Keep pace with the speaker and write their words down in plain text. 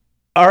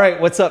All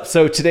right, what's up?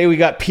 So today we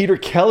got Peter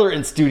Keller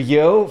in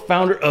studio,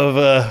 founder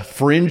of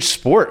Fringe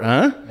Sport,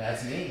 huh?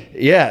 That's me.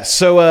 Yeah,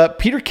 so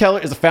Peter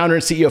Keller is the founder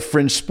and CEO of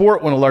Fringe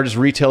Sport, one of the largest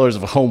retailers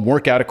of home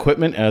workout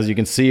equipment, as you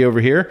can see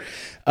over here.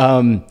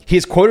 He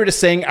is quoted as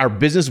saying, "Our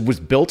business was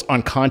built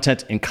on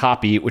content and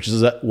copy," which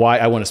is why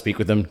I want to speak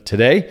with him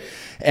today.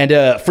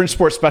 And Fringe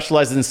Sport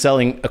specializes in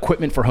selling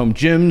equipment for home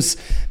gyms.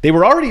 They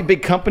were already a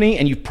big company,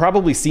 and you've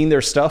probably seen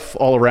their stuff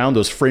all around,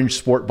 those Fringe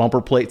Sport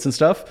bumper plates and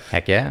stuff.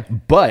 Heck yeah.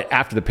 But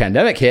after the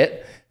pandemic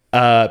hit,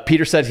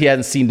 Peter said he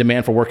hadn't seen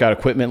demand for workout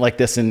equipment like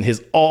this in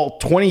his all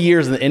 20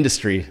 years in the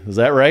industry. Is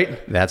that right?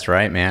 That's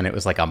right, man. It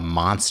was like a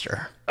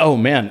monster. Oh,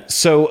 man.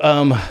 So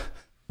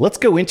let's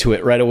go into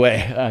it right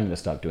away. I'm going to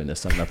stop doing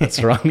this. I don't know if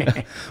that's wrong.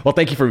 Well,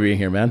 thank you for being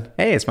here, man.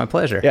 Hey, it's my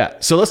pleasure. Yeah.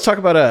 So let's talk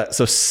about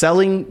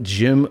selling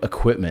gym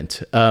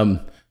equipment.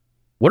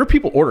 What are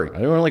people ordering? Are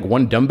they ordering like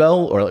one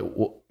dumbbell or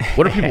like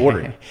what are people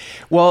ordering?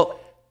 Well,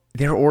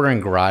 they're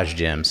ordering garage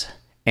gyms.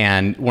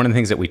 And one of the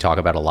things that we talk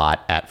about a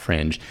lot at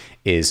Fringe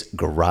is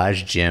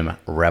Garage Gym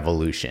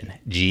Revolution,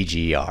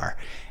 GGR.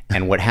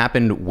 And what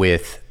happened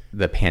with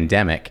the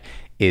pandemic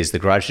is the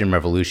Garage Gym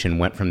Revolution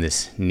went from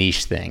this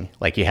niche thing.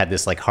 Like you had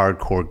this like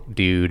hardcore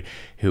dude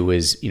who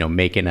was,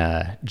 making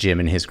a gym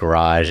in his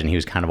garage and he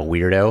was kind of a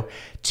weirdo,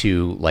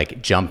 to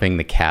like jumping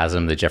the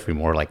chasm, the Jeffrey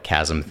Moore like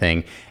chasm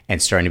thing,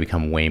 and starting to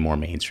become way more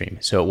mainstream.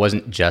 So it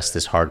wasn't just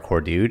this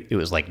hardcore dude. It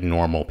was like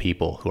normal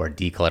people who are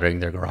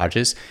decluttering their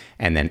garages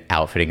and then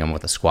outfitting them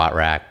with a squat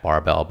rack,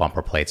 barbell,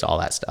 bumper plates, all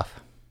that stuff.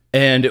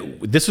 And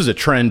this was a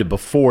trend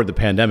before the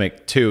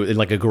pandemic too. In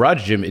like a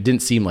garage gym, it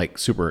didn't seem like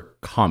super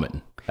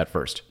common at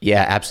first.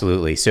 Yeah,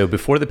 absolutely. So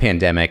before the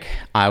pandemic,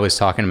 I was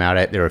talking about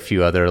it. There were a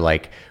few other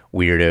like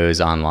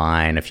weirdos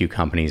online, a few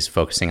companies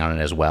focusing on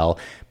it as well.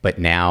 But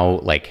now,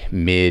 like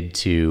mid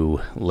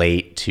to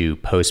late to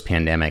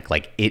post-pandemic,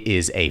 like it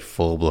is a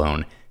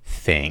full-blown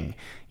thing.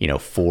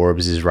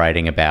 Forbes is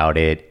writing about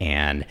it.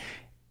 And,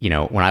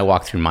 when I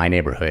walk through my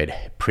neighborhood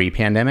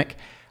pre-pandemic,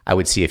 I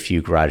would see a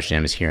few garage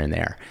gyms here and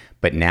there.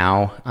 But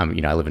now,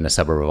 I live in a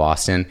suburb of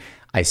Austin.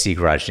 I see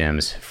garage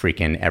gyms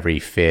freaking every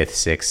 5th,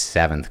 6th,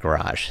 7th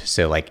garage.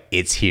 So like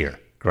it's here.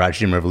 Garage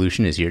Gym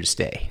Revolution is here to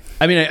stay.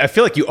 I mean, I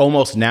feel like you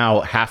almost now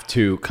have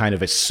to kind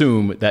of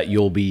assume that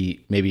you'll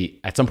be maybe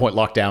at some point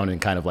locked down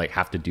and kind of like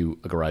have to do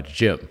a garage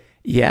gym.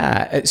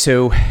 Yeah.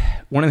 So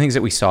one of the things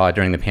that we saw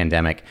during the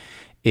pandemic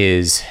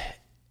is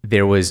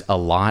there was a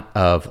lot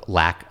of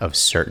lack of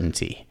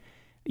certainty.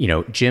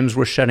 Gyms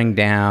were shutting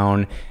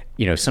down.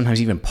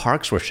 Sometimes even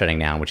parks were shutting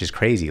down, which is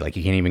crazy. Like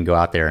you can't even go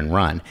out there and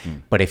run.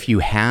 But if you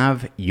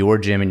have your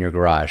gym in your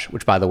garage,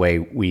 which by the way,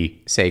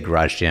 we say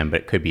garage gym, but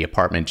it could be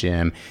apartment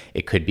gym.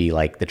 It could be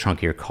like the trunk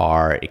of your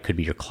car. It could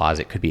be your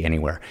closet, it could be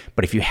anywhere.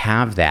 But if you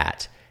have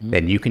that,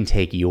 then you can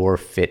take your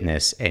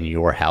fitness and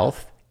your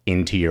health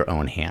into your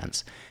own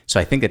hands.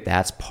 So I think that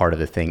that's part of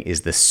the thing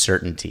is the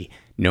certainty.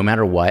 No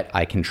matter what,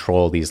 I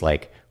control these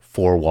like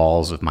 4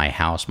 walls of my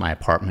house, my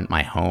apartment,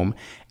 my home,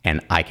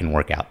 and I can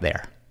work out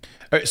there.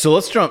 All right, so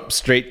let's jump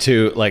straight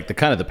to like the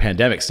kind of the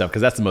pandemic stuff,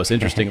 because that's the most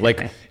interesting.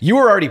 Like you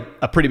were already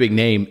a pretty big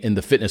name in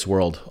the fitness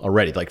world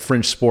already, like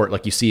Fringe Sport,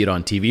 like you see it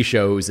on TV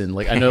shows and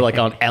like I know like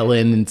on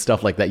Ellen and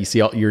stuff like that. You see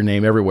your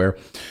name everywhere.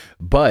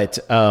 But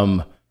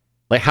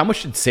like how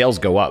much did sales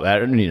go up? I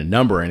don't need a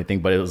number or anything,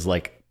 but it was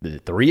like the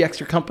 3x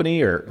your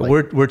company or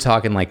like... We're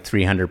talking like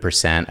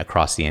 300%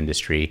 across the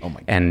industry. Oh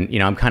my God. And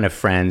I'm kind of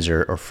friends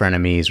or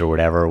frenemies or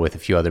whatever with a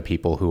few other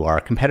people who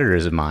are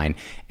competitors of mine,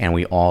 and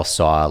we all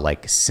saw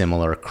like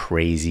similar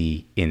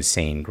crazy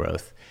insane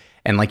growth.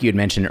 And like you had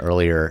mentioned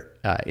earlier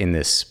in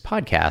this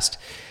podcast,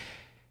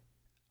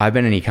 I've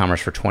been in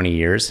e-commerce for 20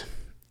 years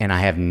and I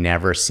have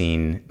never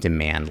seen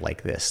demand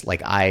like this.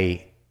 Like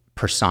I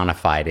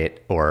personified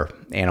it or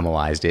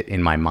animalized it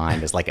in my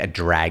mind as like a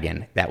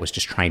dragon that was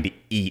just trying to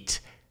eat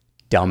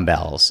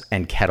dumbbells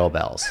and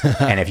kettlebells.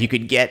 And if you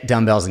could get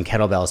dumbbells and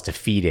kettlebells to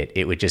feed it,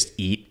 it would just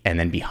eat and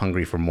then be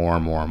hungry for more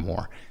and more and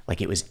more. Like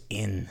it was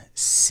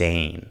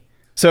insane.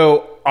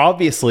 So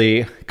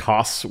obviously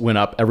costs went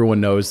up.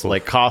 Everyone knows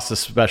like costs,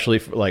 especially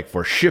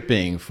for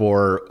shipping,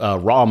 for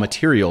raw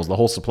materials, the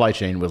whole supply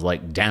chain was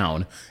like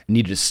down,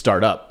 needed to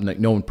start up. Like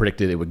no one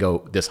predicted it would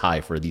go this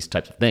high for these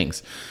types of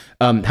things.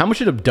 How much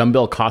did a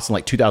dumbbell cost in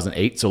like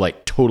 2008? So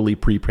like totally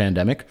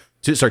pre-pandemic.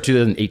 So start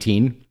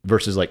 2018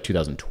 versus like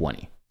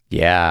 2020.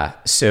 Yeah.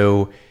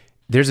 So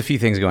there's a few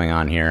things going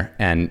on here,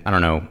 and I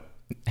don't know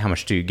how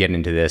much to get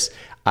into this.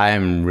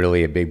 I'm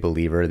really a big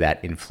believer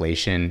that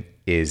inflation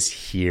is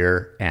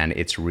here and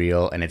it's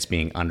real and it's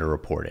being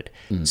underreported.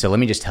 So let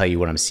me just tell you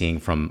what I'm seeing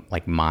from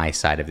like my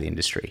side of the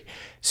industry.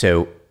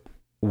 So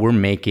we're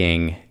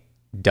making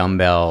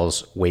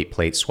dumbbells, weight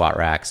plates, squat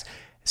racks.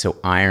 So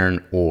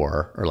iron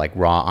ore or like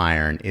raw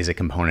iron is a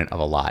component of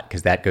a lot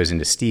because that goes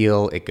into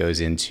steel, it goes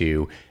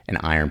into an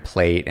iron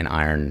plate, an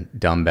iron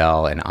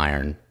dumbbell, an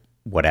iron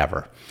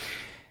whatever.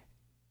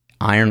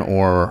 Iron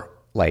ore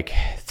like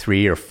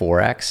 3 or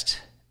 4x'd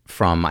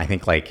from I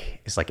think like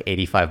it's like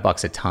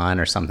 $85 a ton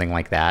or something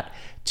like that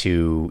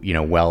to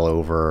well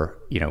over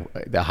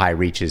the high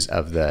reaches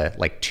of the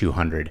like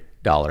 $200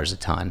 a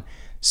ton.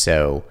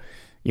 So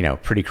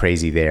pretty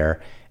crazy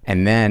there.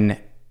 And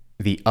then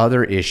the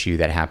other issue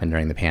that happened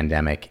during the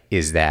pandemic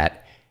is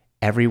that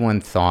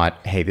everyone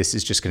thought, hey, this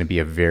is just going to be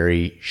a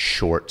very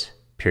short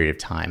period of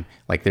time.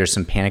 Like there's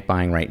some panic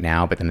buying right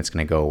now, but then it's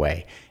going to go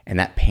away. And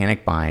that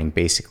panic buying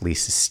basically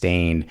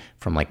sustained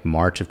from like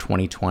March of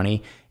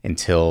 2020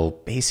 until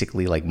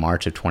basically like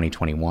March of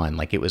 2021.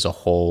 Like it was a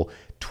whole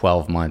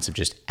 12 months of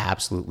just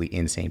absolutely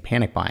insane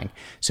panic buying.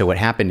 So what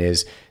happened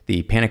is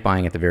the panic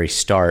buying at the very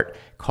start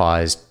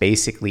caused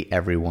basically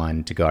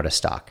everyone to go out of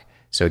stock.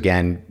 So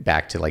again,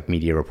 back to like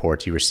media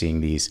reports, you were seeing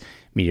these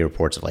media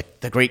reports of like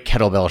the great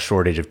kettlebell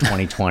shortage of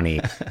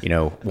 2020,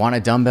 want a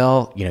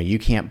dumbbell, you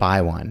can't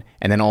buy one.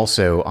 And then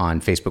also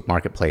on Facebook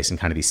Marketplace and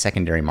kind of these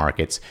secondary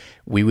markets,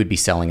 we would be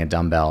selling a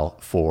dumbbell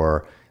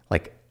for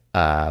like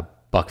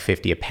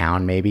 $1.50 a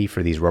pound, maybe,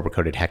 for these rubber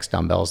coated hex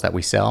dumbbells that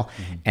we sell.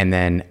 Mm-hmm. And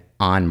then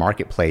on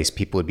Marketplace,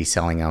 people would be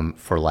selling them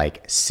for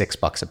like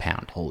 $6 a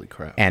pound. Holy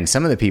crap. And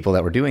some of the people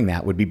that were doing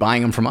that would be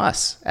buying them from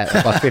us at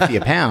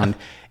 $1.50 a pound.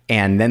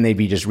 And then they'd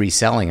be just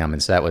reselling them.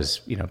 And so that was,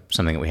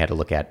 something that we had to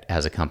look at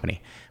as a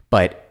company.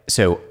 But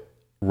so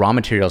raw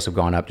materials have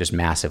gone up just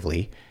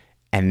massively.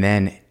 And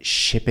then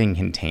shipping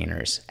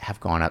containers have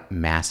gone up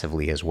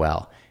massively as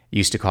well. It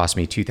used to cost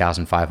me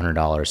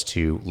 $2,500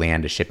 to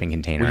land a shipping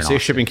container. When you say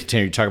shipping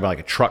container, you talk about like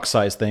a truck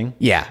size thing?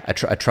 Yeah,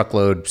 a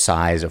truckload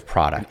size of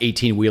product.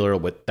 18-wheeler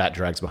with that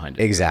drags behind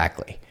it.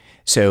 Exactly.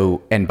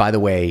 So, and by the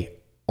way,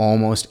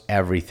 almost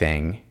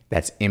everything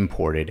that's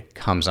imported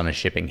comes on a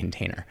shipping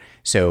container.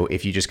 So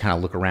if you just kind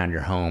of look around your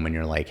home and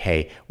you're like,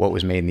 hey, what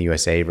was made in the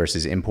USA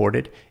versus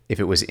imported? If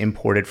it was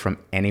imported from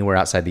anywhere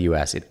outside the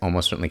US, it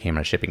almost certainly came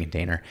on a shipping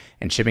container.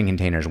 And shipping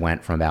containers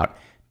went from about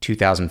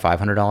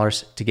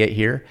 $2,500 to get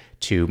here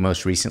to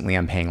most recently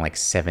I'm paying like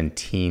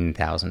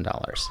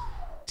 $17,000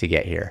 to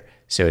get here.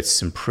 So it's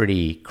some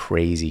pretty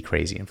crazy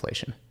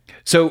inflation.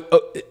 So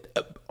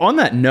on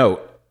that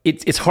note,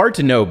 it's hard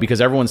to know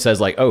because everyone says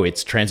like, oh,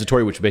 it's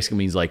transitory, which basically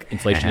means like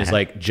inflation is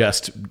like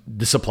just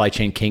the supply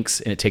chain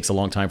kinks and it takes a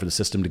long time for the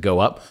system to go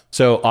up.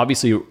 So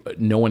obviously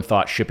no one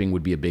thought shipping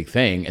would be a big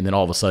thing. And then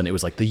all of a sudden it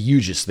was like the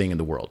hugest thing in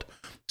the world.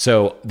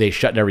 So they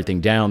shut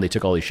everything down. They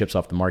took all these ships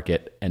off the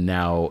market and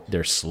now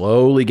they're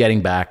slowly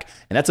getting back.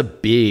 And that's a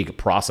big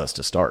process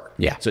to start.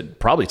 Yeah. So it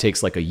probably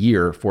takes like a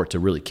year for it to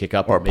really kick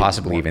up. Or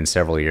possibly even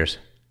several years.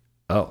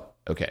 Oh,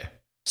 okay.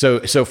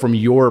 So from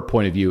your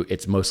point of view,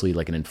 it's mostly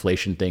like an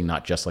inflation thing,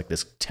 not just like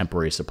this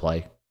temporary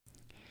supply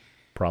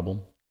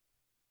problem?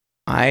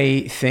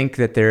 I think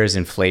that there is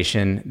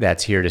inflation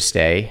that's here to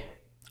stay.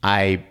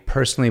 I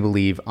personally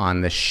believe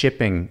on the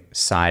shipping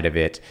side of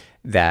it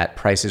that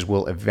prices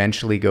will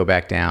eventually go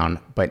back down,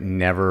 but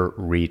never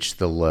reach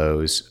the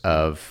lows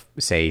of,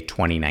 say,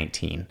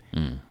 2019.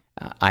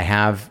 I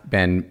have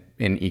been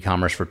in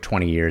e-commerce for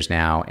 20 years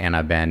now, and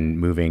I've been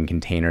moving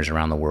containers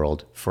around the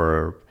world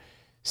for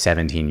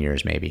 17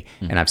 years maybe.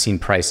 And I've seen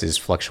prices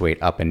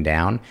fluctuate up and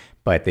down,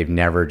 but they've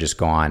never just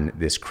gone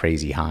this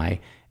crazy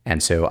high.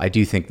 And so I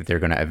do think that they're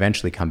going to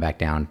eventually come back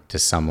down to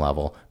some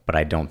level, but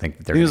I don't think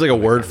that they're. There's like a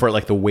word for it,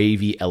 like the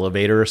wavy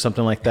elevator or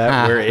something like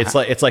that, where it's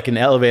like an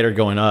elevator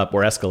going up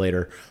or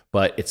escalator,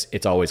 but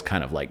it's always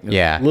kind of like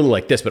a little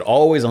like this, but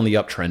always on the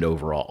uptrend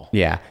overall.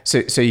 Yeah.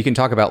 So you can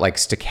talk about like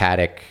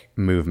stochastic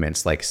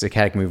movements. Like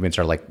stochastic movements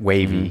are like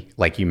wavy,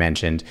 like you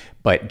mentioned,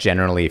 but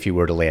generally if you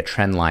were to lay a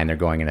trend line, they're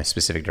going in a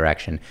specific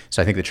direction.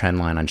 So I think the trend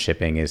line on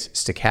shipping is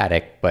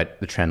stochastic, but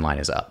the trend line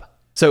is up.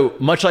 So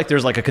much like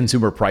there's like a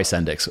consumer price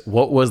index,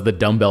 what was the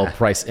dumbbell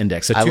price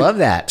index? So I love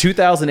that.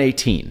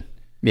 2018.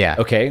 Yeah.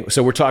 Okay.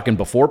 So we're talking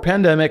before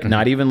pandemic,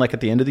 not even like at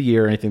the end of the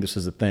year or anything. This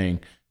is a thing.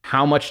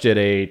 How much did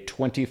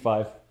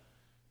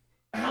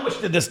how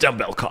much did this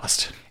dumbbell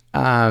cost?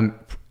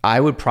 I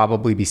would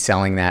probably be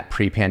selling that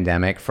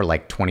pre-pandemic for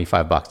like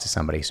 $25 to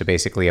somebody. So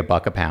basically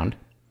 $1 a pound.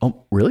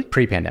 Oh, really?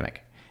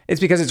 Pre-pandemic. It's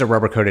because it's a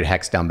rubber coated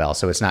hex dumbbell.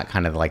 So it's not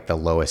kind of like the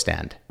lowest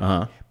end.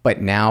 But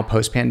now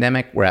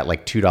post-pandemic, we're at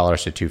like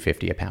 $2 to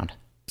 $2.50 a pound.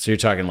 So you're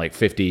talking like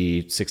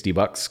 $50,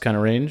 $60 kind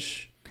of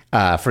range?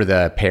 For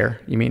the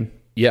pair, you mean?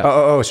 Yeah.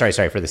 Oh, sorry.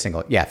 For the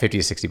single. Yeah, $50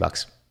 to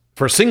 $60.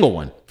 For a single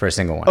one? For a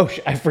single one. Oh,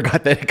 I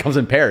forgot that it comes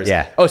in pairs.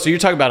 Yeah. Oh, so you're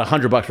talking about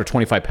 $100 for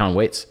 25-pound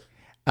weights?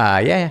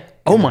 Yeah.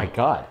 Oh my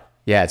God.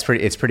 Yeah, it's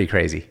pretty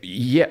crazy.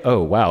 Yeah.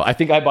 Oh, wow. I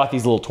think I bought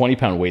these little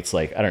 20-pound weights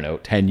like, I don't know,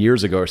 10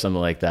 years ago or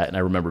something like that. And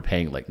I remember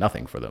paying like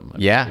nothing for them.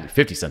 Yeah.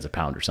 50 cents a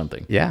pound or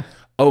something. Yeah.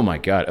 Oh my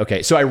God.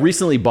 Okay. So I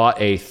recently bought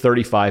a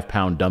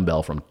 35-pound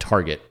dumbbell from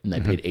Target and I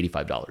paid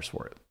 $85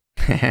 for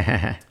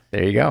it.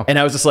 There you go. And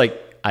I was just like,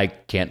 I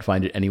can't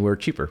find it anywhere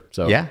cheaper.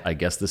 So yeah. I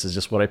guess this is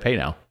just what I pay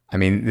now. I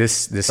mean,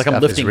 this like stuff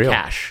I'm lifting is real.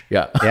 cash.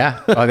 Yeah.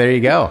 Yeah. Oh, there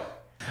you go.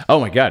 Oh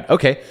my God.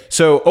 Okay.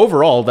 So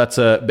overall, that's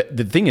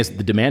the thing is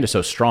the demand is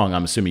so strong.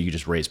 I'm assuming you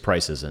just raise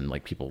prices and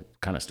like people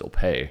kind of still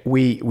pay.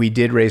 We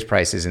did raise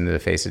prices in the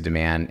face of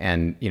demand.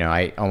 And,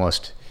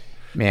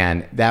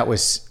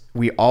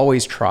 we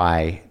always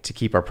try to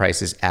keep our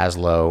prices as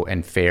low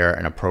and fair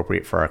and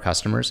appropriate for our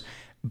customers.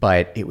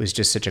 But it was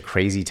just such a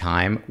crazy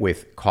time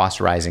with costs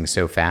rising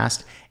so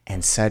fast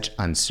and such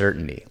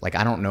uncertainty. Like,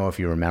 I don't know if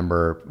you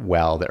remember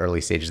well the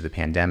early stages of the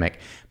pandemic,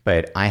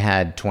 but I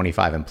had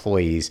 25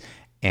 employees,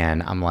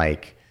 and I'm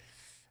like,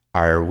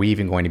 are we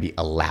even going to be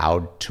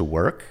allowed to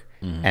work?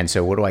 And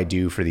so what do I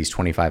do for these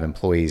 25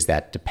 employees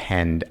that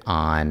depend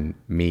on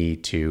me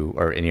to,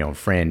 or,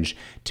 Fringe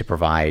to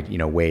provide,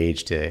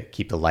 wage to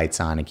keep the lights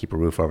on and keep a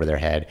roof over their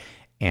head?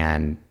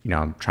 And,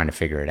 I'm trying to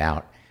figure it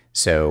out.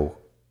 So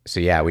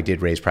yeah, we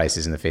did raise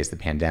prices in the face of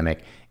the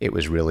pandemic. It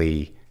was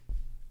really,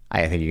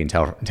 I think you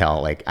can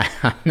tell like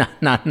I'm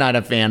not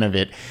a fan of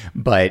it,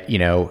 but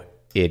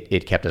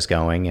it kept us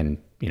going, and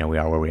we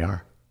are where we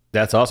are.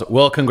 That's awesome.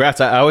 Well,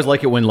 congrats. I always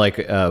like it when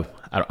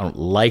I don't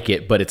like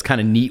it, but it's kind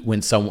of neat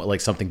when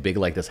something big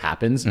like this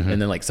happens, and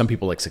then like some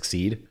people like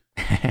succeed.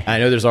 I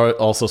know there's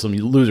also some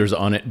losers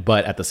on it,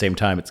 but at the same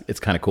time, it's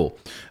kind of cool.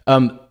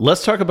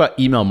 Let's talk about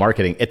email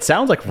marketing. It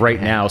sounds like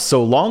right now,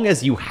 so long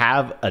as you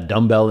have a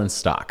dumbbell in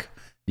stock,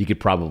 you could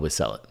probably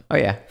sell it. Oh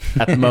yeah,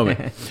 at the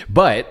moment.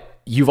 But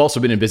you've also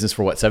been in business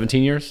for what,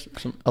 17 years?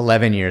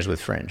 11 years with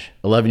Fringe.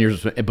 11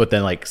 years, but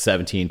then like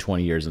 17,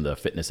 20 years in the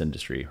fitness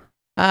industry.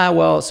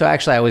 Well, so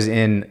actually I was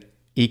in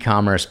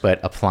e-commerce, but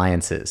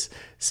appliances.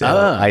 So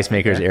ice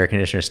makers, air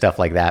conditioners, stuff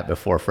like that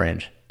before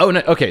Fringe. Oh,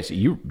 no. Okay. So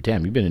you've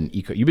been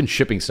you've been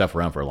shipping stuff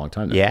around for a long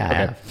time now.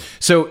 Yeah. Okay.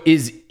 So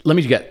is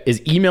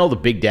email the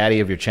big daddy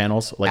of your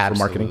channels, like for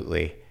marketing?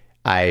 Absolutely.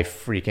 I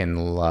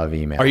freaking love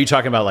email. Are you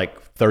talking about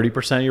like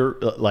 30% of your,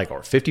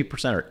 or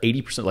 50% or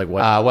 80%? Like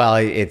what? Well,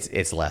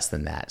 it's less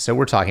than that. So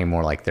we're talking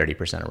more like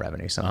 30% of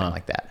revenue, something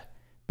like that.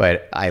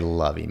 But I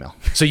love email.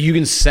 So you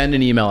can send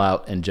an email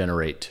out and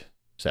generate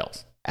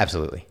sales.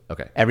 Absolutely.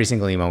 Okay. Every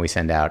single email we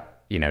send out,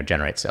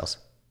 generates sales.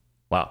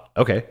 Wow.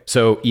 Okay.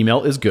 So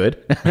email is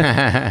good.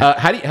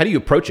 How do you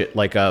approach it?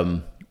 Like,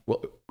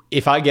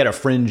 if I get a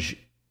Fringe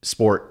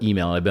Sport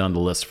email and I've been on the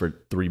list for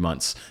 3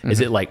 months, is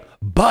it like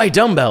buy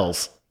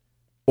dumbbells,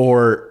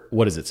 or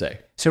what does it say?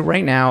 So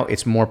right now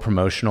it's more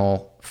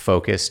promotional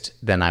focused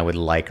than I would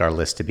like our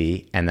list to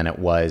be, and than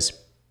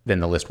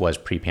the list was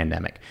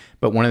pre-pandemic.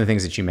 But one of the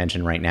things that you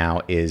mentioned right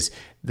now is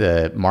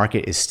the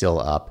market is still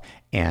up,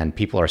 and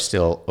people are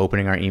still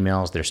opening our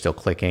emails. They're still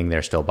clicking.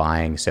 They're still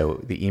buying.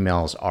 So the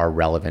emails are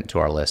relevant to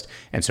our list.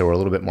 And so we're a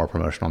little bit more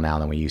promotional now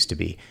than we used to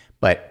be.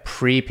 But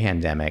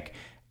pre-pandemic,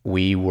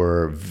 we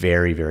were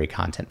very, very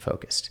content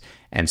focused.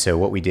 And so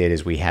what we did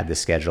is we had the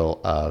schedule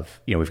of,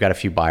 we've got a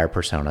few buyer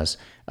personas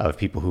of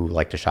people who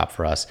like to shop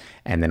for us.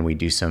 And then we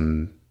do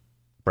some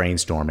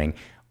brainstorming.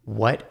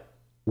 What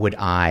would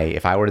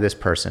if I were this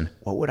person,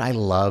 what would I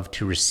love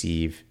to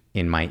receive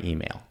in my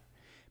email?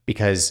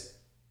 Because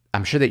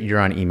I'm sure that you're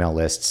on email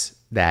lists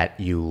that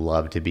you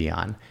love to be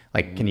on.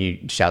 Like, can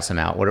you shout some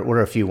out? What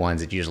are a few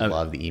ones that you just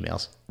love the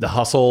emails? The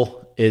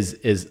Hustle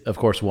is of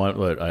course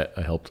one.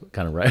 I helped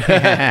kind of write.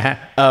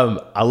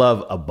 I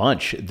love a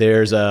bunch.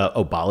 There's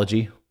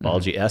Bology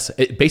S.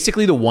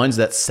 Basically the ones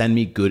that send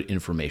me good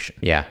information.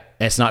 Yeah.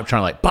 And it's not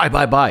trying to like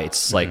buy.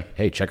 It's like,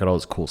 hey, check out all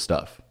this cool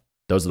stuff.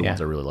 Those are the ones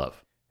I really love.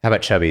 How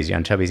about Chubbies? You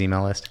on Chubbies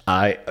email list?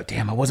 I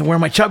wasn't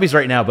wearing my Chubbies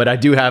right now, but I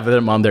do have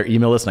them on their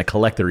email list, and I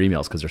collect their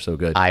emails because they're so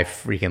good. I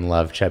freaking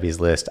love Chubbies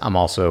list. I'm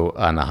also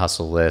on the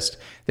Hustle list.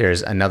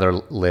 There's another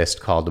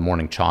list called the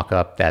Morning Chalk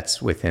Up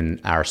that's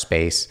within our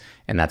space,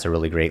 and that's a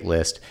really great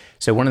list.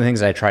 So one of the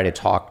things I try to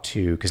talk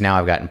to, because now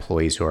I've got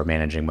employees who are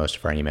managing most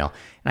of our email,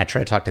 and I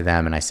try to talk to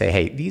them and I say,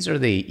 hey, these are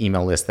the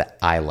email lists that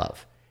I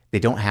love. They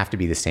don't have to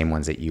be the same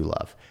ones that you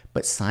love,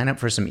 but sign up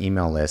for some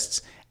email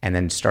lists and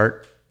then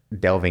start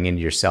delving into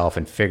yourself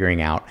and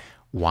figuring out,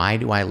 why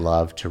do I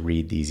love to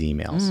read these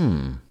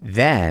emails?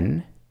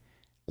 Then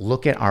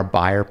look at our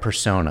buyer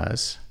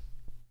personas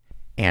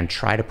and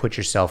try to put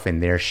yourself in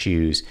their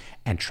shoes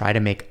and try to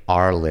make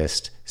our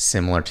list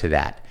similar to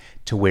that,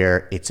 to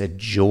where it's a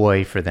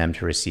joy for them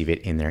to receive it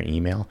in their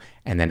email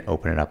and then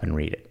open it up and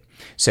read it.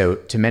 So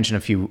to mention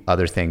a few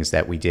other things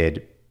that we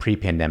did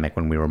pre-pandemic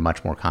when we were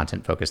much more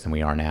content focused than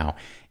we are now,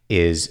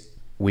 is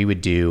we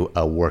would do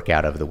a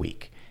workout of the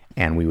week.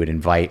 And we would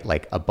invite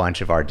like a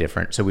bunch of our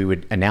different, so we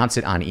would announce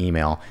it on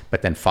email,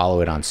 but then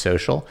follow it on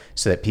social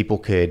so that people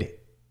could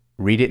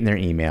read it in their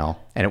email.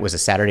 And it was a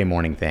Saturday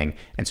morning thing.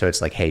 And so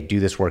it's like, hey, do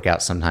this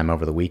workout sometime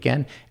over the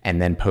weekend, and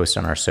then post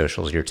on our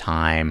socials your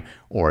time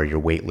or your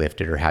weight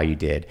lifted or how you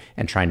did,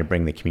 and trying to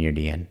bring the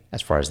community in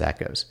as far as that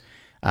goes.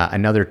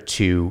 Another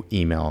 2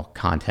 email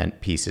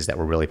content pieces that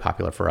were really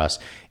popular for us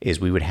is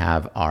we would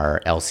have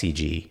our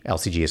LCG.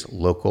 LCG is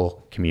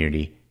local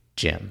community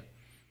gym.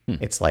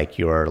 It's like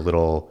your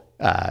little,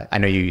 I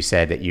know you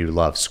said that you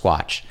love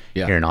Squatch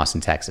here in Austin,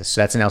 Texas.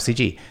 So that's an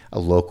LCG, a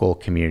local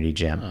community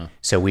gym.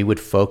 So we would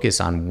focus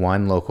on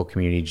one local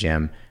community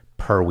gym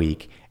per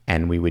week,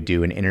 and we would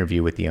do an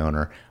interview with the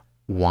owner.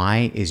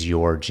 Why is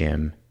your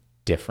gym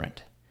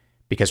different?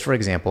 Because, for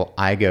example,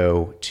 I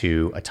go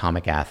to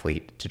Atomic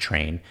Athlete to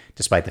train,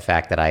 despite the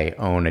fact that I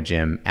own a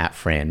gym at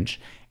Fringe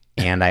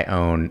and I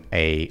own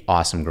a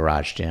awesome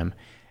garage gym.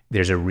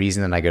 There's a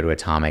reason that I go to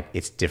Atomic.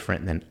 It's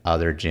different than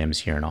other gyms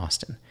here in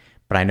Austin.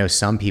 But I know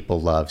some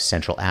people love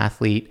Central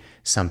Athlete.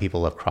 Some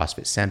people love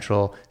CrossFit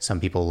Central. Some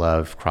people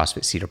love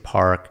CrossFit Cedar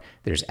Park.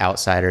 There's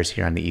Outsiders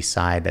here on the east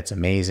side. That's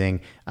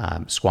amazing.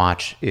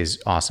 Squatch is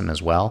awesome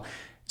as well.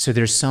 So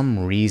there's some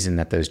reason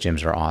that those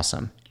gyms are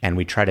awesome. And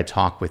we try to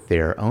talk with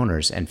their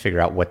owners and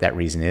figure out what that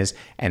reason is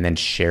and then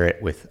share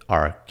it with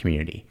our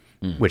community,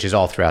 which is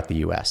all throughout the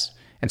US.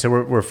 And so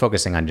we're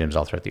focusing on gyms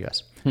all throughout the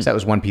US. So that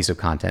was one piece of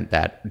content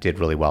that did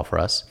really well for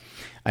us.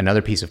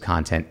 Another piece of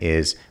content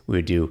is we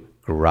would do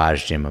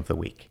Garage Gym of the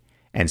Week.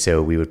 And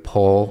so we would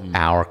poll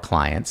our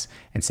clients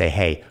and say,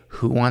 hey,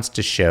 who wants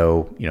to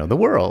show, the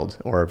world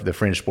or the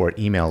Fringe Sport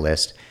email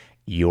list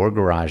your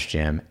garage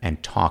gym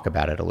and talk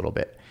about it a little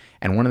bit?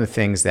 And one of the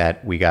things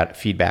that we got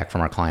feedback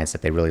from our clients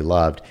that they really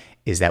loved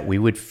is that we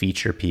would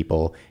feature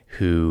people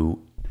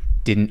who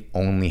didn't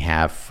only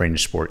have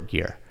Fringe Sport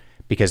gear.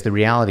 Because the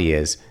reality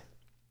is,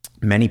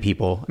 many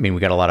people, we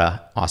got a lot of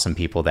awesome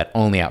people that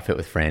only outfit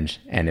with Fringe.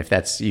 And if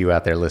that's you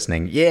out there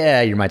listening, yeah,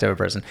 you're my type of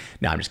person.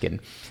 No, I'm just kidding.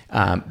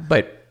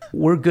 But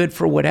we're good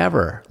for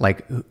whatever.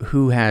 Like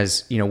who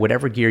has,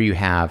 whatever gear you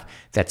have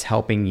that's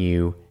helping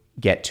you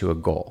get to a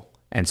goal.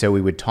 And so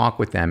we would talk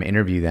with them,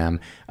 interview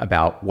them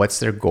about what's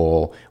their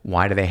goal,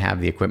 why do they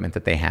have the equipment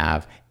that they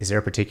have, is there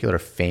a particular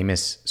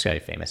favorite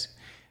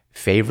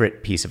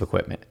piece of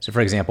equipment? So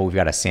for example, we've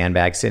got a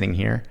sandbag sitting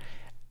here.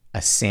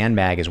 A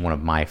sandbag is one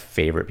of my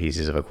favorite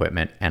pieces of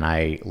equipment, and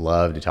I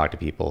love to talk to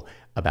people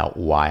about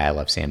why I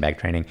love sandbag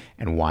training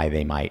and why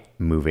they might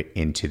move it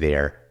into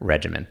their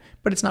regimen.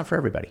 But it's not for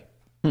everybody.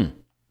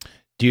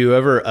 Do you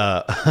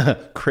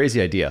ever,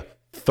 crazy idea,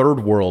 third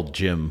world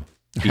gym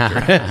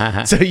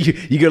feature. So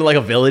you go to like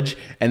a village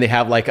and they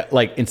have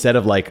like instead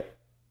of like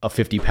a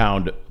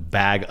 50-pound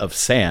bag of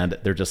sand,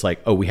 they're just like,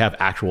 oh, we have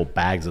actual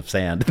bags of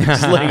sand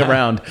just laying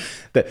around.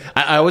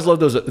 I always love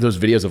those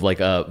videos of like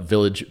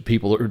village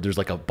people, or there's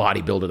like a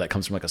bodybuilder that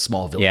comes from like a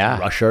small village in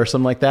Russia or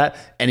something like that,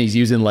 and he's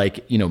using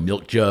like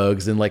milk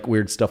jugs and like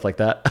weird stuff like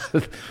that.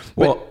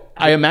 Well,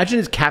 I imagine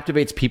it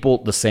captivates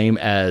people the same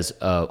as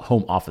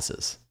home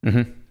offices.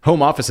 Mm-hmm.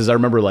 Home offices, I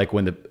remember like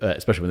when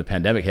especially when the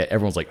pandemic hit,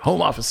 everyone's like,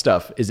 home office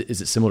stuff. Is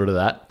it similar to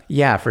that?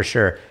 Yeah, for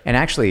sure. And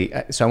actually,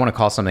 so I want to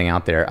call something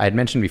out there. I had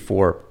mentioned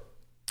before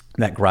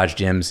that garage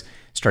gyms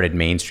started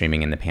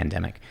mainstreaming in the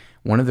pandemic.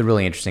 One of the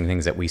really interesting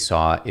things that we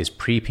saw is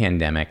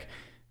pre-pandemic,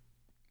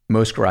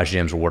 most garage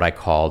gyms were what I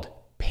called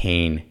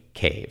pain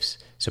caves.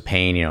 So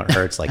pain, it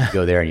hurts, like you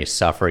go there and you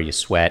suffer, you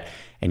sweat,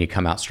 and you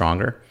come out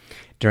stronger.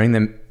 During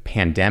the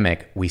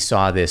pandemic, we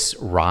saw this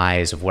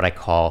rise of what I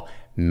call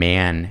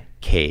man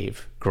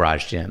cave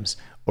garage gyms,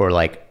 or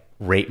like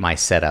rate my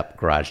setup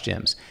garage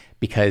gyms.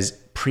 Because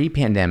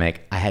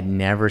pre-pandemic, I had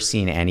never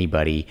seen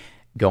anybody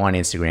go on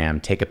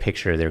Instagram, take a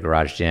picture of their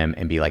garage gym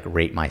and be like,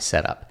 rate my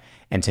setup.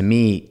 And to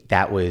me,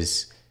 it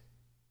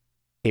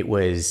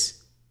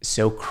was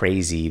so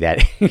crazy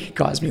that it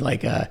caused me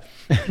like a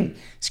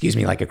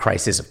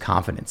crisis of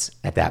confidence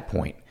at that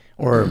point.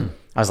 Or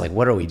I was like,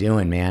 what are we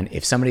doing, man?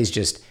 If somebody's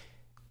just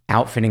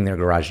outfitting their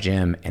garage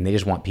gym and they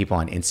just want people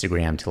on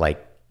Instagram to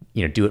like,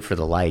 do it for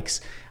the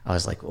likes, I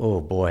was like, oh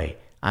boy,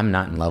 I'm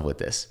not in love with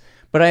this.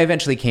 But I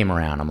eventually came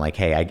around. I'm like,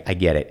 hey, I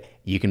get it.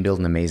 You can build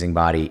an amazing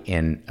body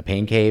in a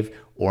pain cave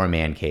or a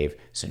man cave.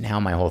 So now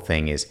my whole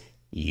thing is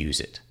use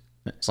it.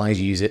 As long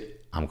as you use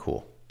it, I'm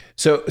cool.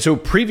 So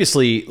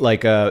previously,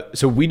 like,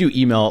 so we do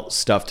email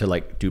stuff to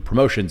like do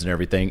promotions and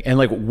everything. And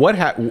like,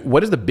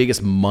 what is the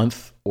biggest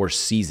month or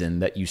season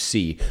that you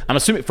see? I'm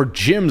assuming for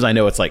gyms, I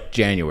know it's like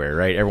January,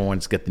 right?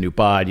 Everyone's got the new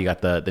bod. You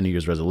got the New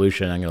Year's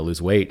resolution. I'm going to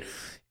lose weight.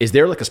 Is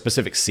there like a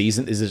specific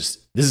season? This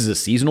is a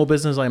seasonal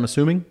business, I'm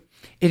assuming?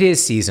 It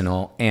is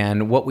seasonal.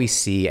 And what we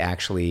see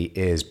actually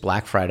is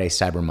Black Friday,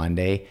 Cyber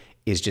Monday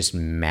is just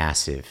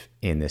massive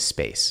in this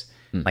space.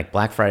 Like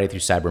Black Friday through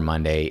Cyber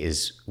Monday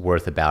is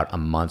worth about a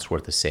month's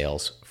worth of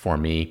sales for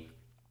me.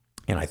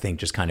 And I think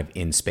just kind of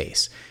in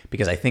space,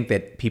 because I think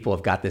that people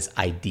have got this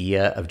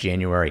idea of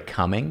January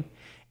coming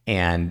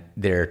and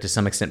they're to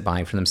some extent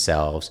buying for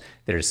themselves.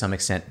 They're to some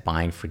extent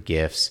buying for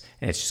gifts,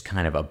 and it's just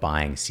kind of a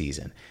buying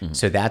season. Mm-hmm.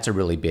 So that's a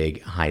really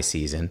big high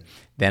season.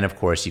 Then of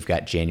course you've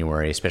got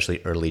January,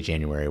 especially early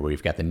January, where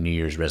you've got the New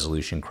Year's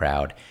resolution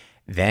crowd.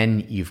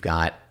 Then you've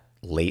got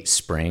late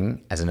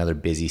spring as another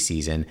busy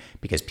season,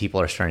 because people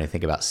are starting to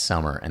think about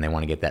summer and they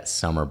want to get that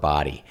summer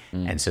body.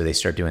 And so they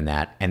start doing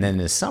that. And then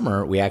in the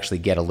summer, we actually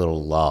get a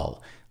little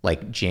lull.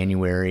 Like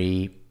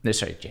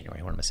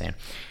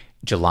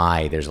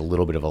July, there's a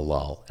little bit of a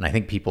lull. And I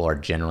think people are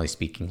generally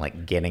speaking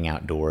like getting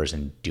outdoors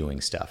and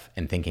doing stuff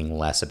and thinking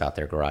less about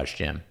their garage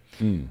gym.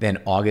 Then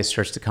August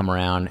starts to come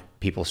around.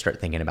 People start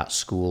thinking about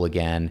school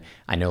again.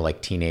 I know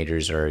like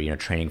teenagers are,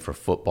 training for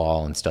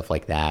football and stuff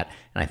like that.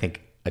 And I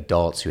think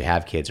adults who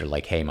have kids are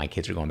like, hey, my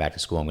kids are going back to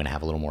school. I'm going to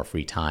have a little more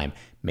free time.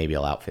 Maybe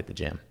I'll outfit the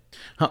gym.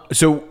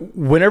 So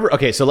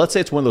so let's say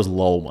it's one of those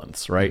lull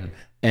months, right? Mm-hmm.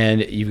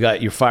 And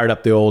you're fired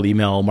up the old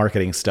email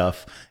marketing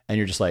stuff, and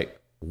you're just like,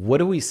 what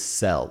do we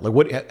sell?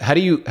 Like how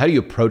do you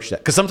approach that?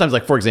 Because sometimes,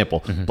 like for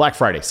example, Black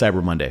Friday,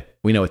 Cyber Monday,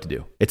 we know what to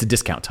do. It's a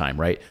discount time,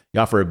 right?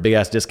 You offer a big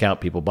ass discount,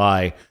 people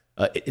buy.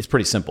 It's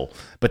pretty simple.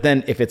 But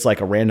then if it's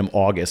like a random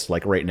August,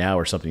 like right now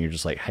or something, you're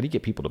just like, how do you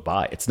get people to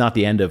buy? It's not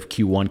the end of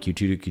Q1,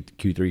 Q2,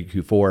 Q3,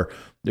 Q4.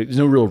 There's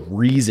no real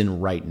reason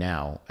right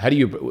now. How do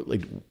you,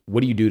 like,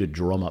 what do you do to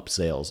drum up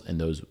sales in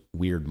those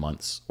weird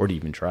months? Or do you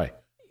even try?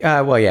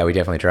 Well, yeah, we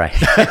definitely try.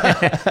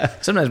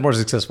 Sometimes more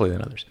successfully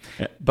than others.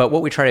 Yeah. But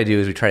what we try to do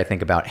is we try to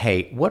think about,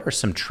 hey, what are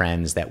some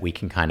trends that we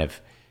can kind of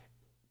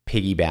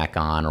piggyback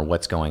on, or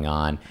what's going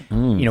on?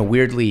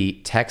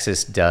 Weirdly,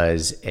 Texas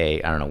does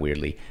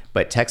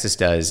Texas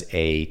does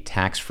a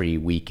tax-free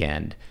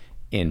weekend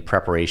in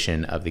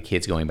preparation of the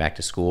kids going back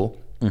to school.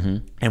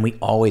 And we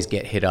always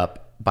get hit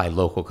up by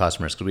local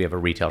customers, because we have a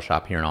retail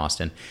shop here in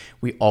Austin.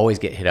 We always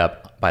get hit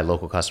up by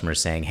local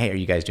customers saying, hey, are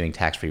you guys doing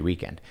tax-free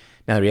weekend?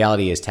 Now, the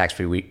reality is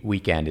tax-free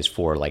weekend is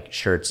for like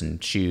shirts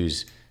and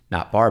shoes,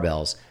 not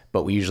barbells,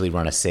 but we usually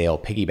run a sale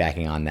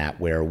piggybacking on that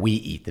where we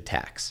eat the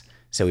tax.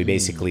 So we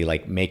basically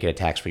like make it a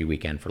tax-free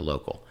weekend for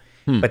local.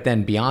 But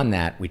then beyond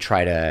that, we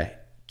try to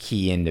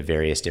key into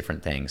various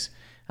different things.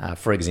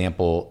 For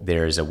example,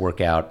 there's a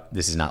workout,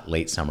 this is not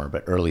late summer,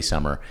 but early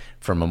summer,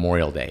 for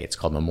Memorial Day. It's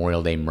called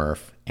Memorial Day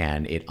Murph,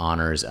 and it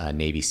honors a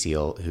Navy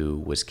SEAL who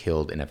was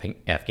killed in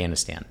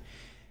Afghanistan.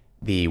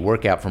 The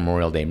workout for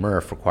Memorial Day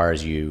Murph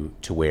requires you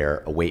to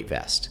wear a weight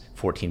vest,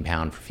 14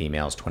 pound for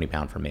females, 20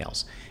 pound for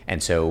males.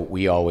 And so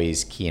we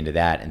always key into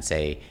that and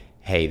say,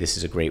 hey, this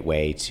is a great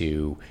way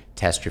to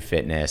test your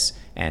fitness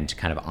and to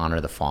kind of honor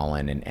the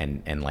fallen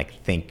and like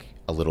think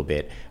a little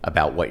bit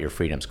about what your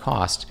freedoms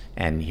cost.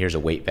 And here's a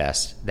weight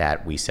vest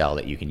that we sell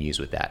that you can use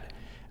with that.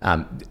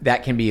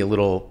 That can be a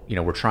little,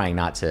 we're trying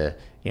not to,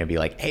 be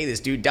like, hey, this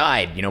dude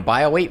died,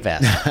 buy a weight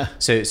vest.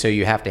 So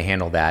you have to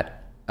handle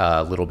that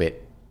a little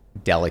bit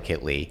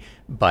delicately,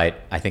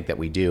 but I think that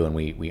we do, and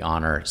we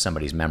honor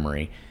somebody's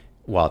memory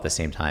while at the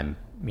same time,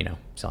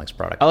 selling some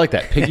product. I like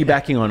that.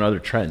 Piggybacking on other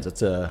trends.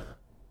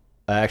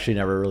 I actually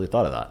never really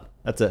thought of that.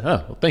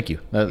 Well, thank you.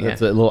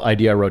 That's a little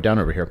idea I wrote down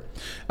over here.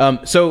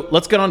 So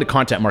let's get on to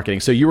content marketing.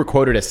 So you were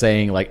quoted as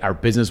saying, like, our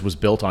business was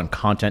built on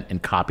content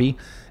and copy.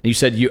 And you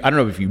said I don't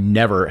know if you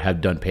never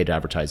have done paid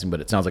advertising, but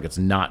it sounds like it's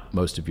not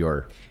most of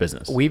your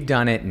business. We've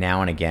done it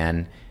now and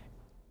again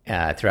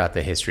throughout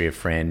the history of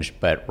Fringe,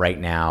 but right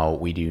now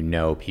we do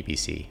no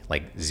PPC,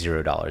 like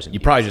 $0. You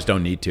probably just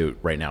don't need to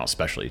right now,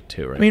 especially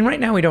too, right? I mean, right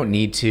now we don't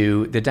need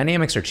to. The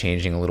dynamics are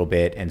changing a little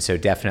bit, and so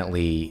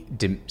definitely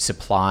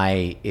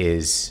supply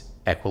is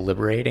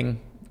equilibrating,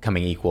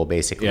 coming equal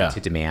basically to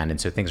demand, and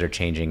so things are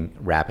changing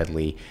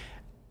rapidly.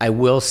 I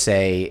will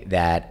say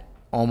that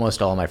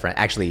almost all of my friends,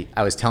 actually,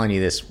 I was telling you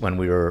this when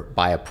we were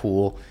by a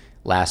pool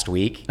last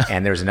week,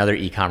 and there was another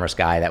e-commerce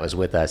guy that was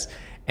with us,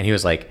 and he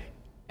was like,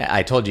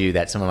 I told you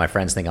that some of my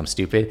friends think I'm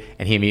stupid,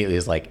 and he immediately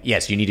was like,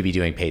 yes, you need to be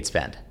doing paid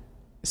spend.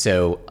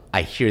 So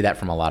I hear that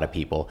from a lot of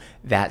people.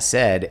 That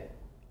said,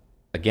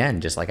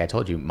 again, just like I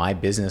told you, my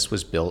business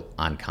was built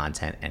on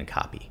content and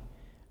copy.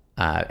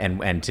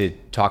 And to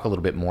talk a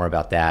little bit more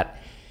about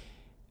that,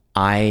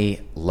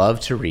 I love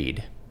to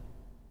read,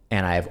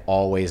 and I've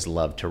always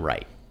loved to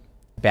write.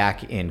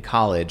 Back in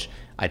college,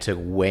 I took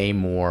way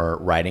more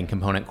writing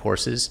component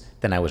courses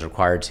than I was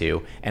required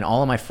to, and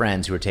all of my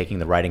friends who were taking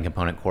the writing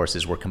component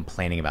courses were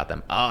complaining about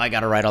them. Oh, I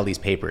got to write all these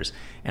papers.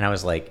 And I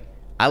was like,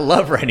 I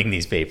love writing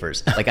these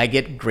papers. Like, I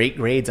get great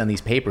grades on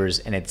these papers,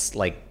 and it's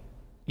like,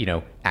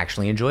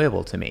 actually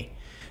enjoyable to me.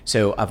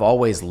 So I've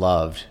always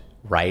loved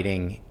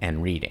writing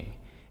and reading.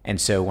 And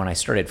so when I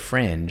started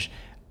Fringe,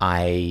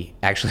 I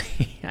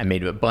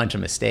made a bunch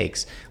of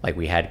mistakes. Like,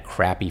 we had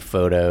crappy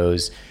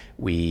photos.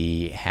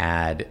 We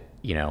had,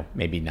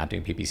 maybe not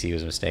doing PPC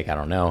was a mistake. I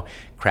don't know.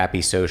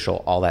 Crappy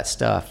social, all that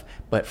stuff.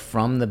 But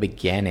from the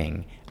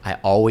beginning, I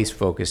always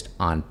focused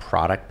on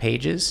product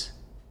pages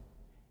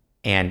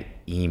and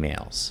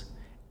emails.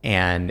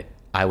 And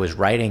I was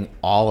writing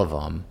all of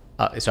them.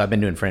 So I've been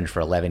doing Fringe for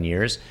 11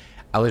 years.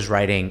 I was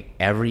writing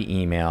every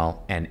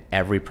email and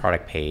every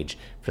product page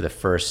for the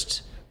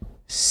first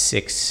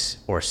 6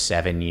 or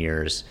 7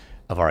 years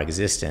of our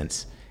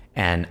existence.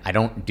 And I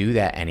don't do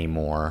that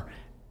anymore,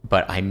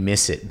 but I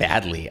miss it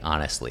badly,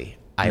 honestly.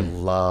 I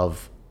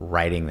love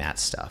writing that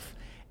stuff.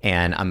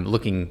 And I'm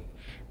looking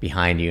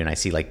behind you and I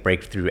see like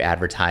breakthrough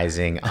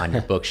advertising on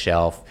your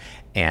bookshelf.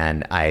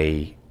 And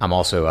I'm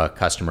also a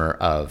customer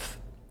of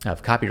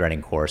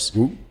copywriting course.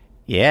 Woo.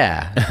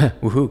 Yeah.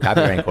 Woohoo,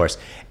 copywriting course.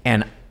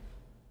 And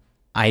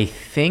I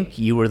think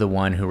you were the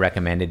one who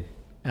recommended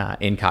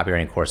in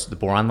copywriting course, the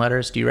Boron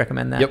Letters. Do you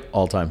recommend that? Yep,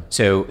 all time.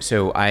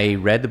 So I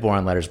read the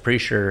Boron Letters. Pretty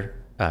sure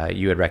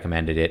you had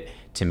recommended it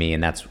to me,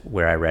 and that's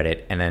where I read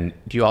it. And then,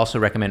 do you also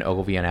recommend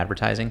Ogilvy on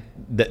Advertising?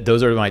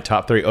 Those are my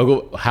top 3: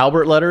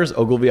 Halbert Letters,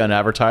 Ogilvy on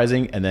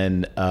Advertising, and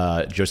then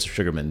Joseph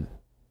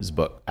Sugarman's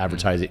book,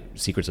 Advertising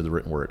Secrets of the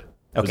Written Word.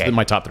 Those are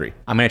my top 3.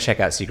 I'm going to check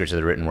out Secrets of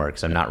the Written Word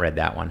because I've not read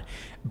that one.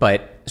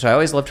 But so I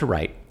always loved to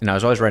write, and I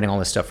was always writing all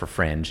this stuff for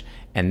Fringe.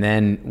 And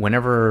then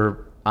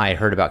whenever I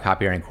heard about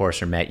copywriting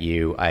course or met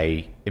you,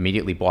 I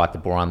immediately bought the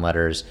Boron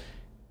Letters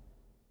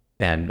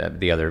and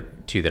the other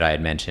 2 that I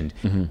had mentioned.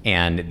 Mm-hmm.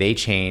 And they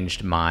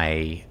changed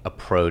my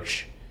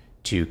approach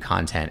to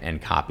content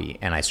and copy.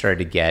 And I started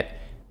to get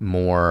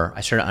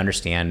I started to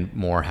understand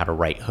more how to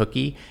write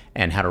hooky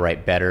and how to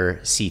write better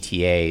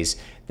CTAs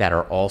that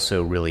are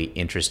also really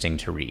interesting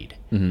to read.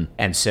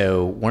 And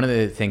so one of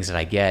the things that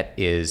I get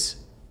is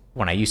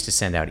when I used to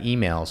send out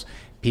emails,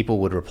 people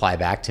would reply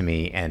back to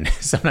me, and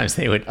sometimes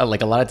they would,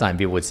 like a lot of time,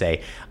 people would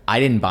say, I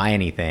didn't buy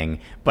anything,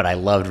 but I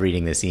loved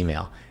reading this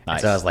email.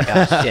 Nice. So I was like,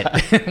 oh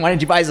shit, why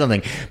didn't you buy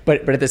something?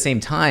 But at the same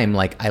time,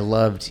 like I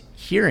loved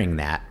hearing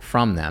that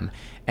from them.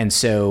 And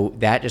so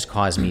that just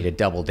caused me to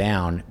double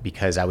down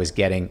because I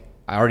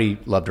already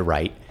loved to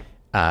write.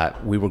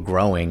 We were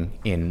growing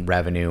in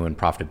revenue and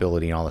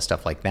profitability and all the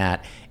stuff like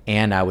that.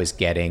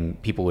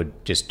 And people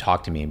would just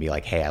talk to me and be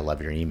like, hey, I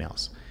love your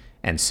emails.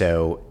 And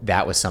so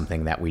that was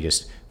something that we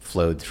just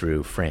flowed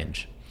through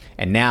Fringe.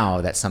 And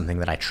now that's something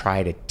that I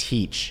try to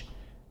teach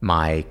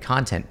my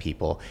content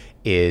people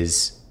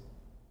is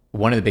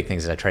one of the big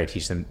things that I try to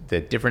teach them,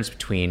 the difference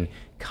between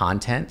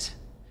content,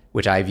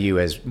 which I view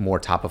as more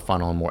top of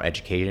funnel and more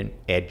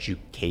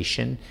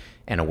education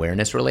and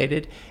awareness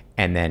related,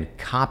 and then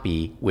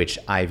copy, which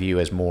I view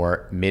as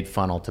more mid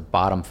funnel to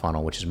bottom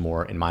funnel, which is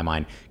more, in my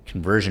mind,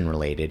 conversion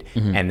related.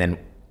 And then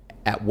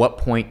at what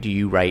point do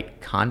you write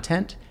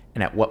content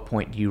and at what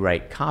point do you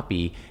write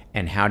copy,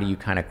 and how do you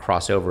kind of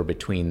cross over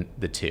between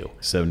the two?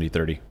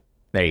 70-30.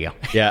 There you go.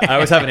 Yeah, I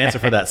always have an answer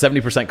for that.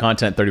 70%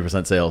 content,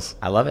 30% sales.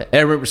 I love it. And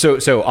I remember,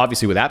 so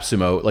obviously with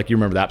AppSumo, like you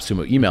remember the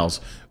AppSumo emails,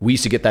 we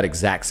used to get that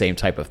exact same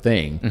type of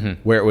thing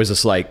where it was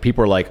just like,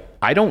 people are like,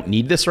 I don't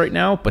need this right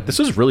now, but this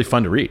is really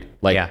fun to read.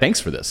 Like, thanks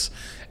for this.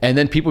 And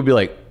then people would be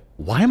like,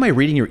 why am I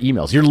reading your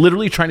emails? You're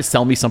literally trying to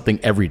sell me something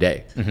every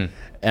day.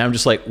 And I'm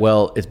just like,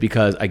 well, it's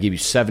because I give you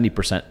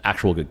 70%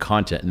 actual good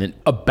content. And then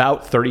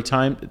about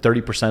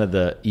 30% of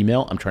the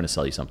email, I'm trying to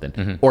sell you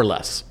something or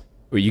less.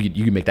 Or you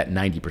can make that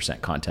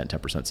 90% content,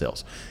 10%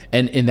 sales.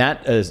 And in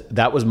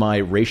that was my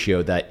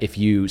ratio, that if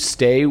you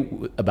stay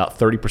about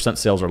 30%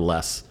 sales or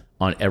less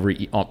on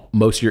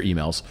most of your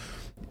emails,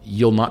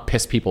 you'll not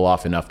piss people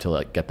off enough to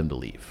like get them to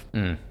leave.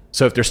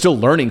 So if they're still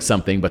learning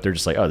something, but they're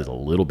just like, oh, there's a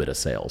little bit of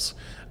sales.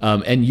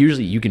 And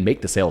usually you can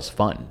make the sales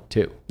fun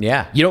too.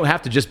 Yeah. You don't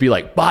have to just be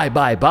like,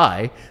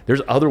 buy.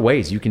 There's other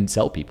ways you can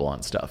sell people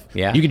on stuff.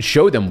 Yeah. You can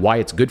show them why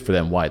it's good for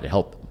them, why it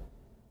help them.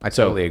 I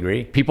totally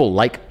agree. People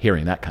like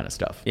hearing that kind of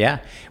stuff. Yeah.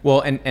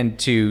 Well, and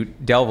to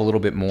delve a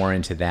little bit more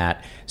into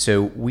that,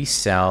 so we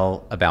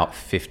sell about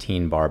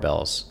 15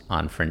 barbells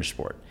on Fringe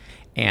Sport.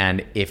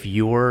 And if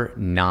you're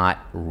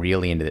not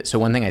really into this, so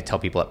one thing I tell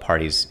people at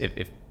parties,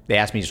 if they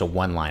ask me just a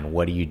one line,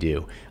 what do you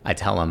do? I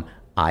tell them,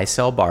 I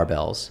sell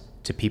barbells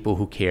to people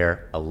who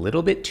care a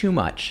little bit too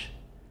much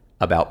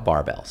about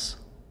barbells.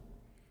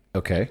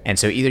 Okay. And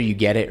so either you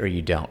get it or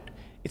you don't.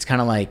 It's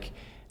kind of like,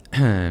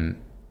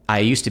 I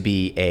used to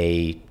be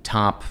a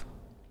top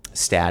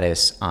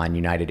status on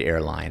United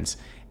Airlines.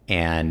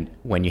 And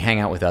when you hang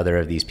out with other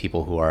of these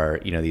people who are,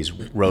 these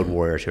road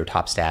warriors who are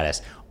top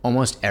status,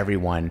 almost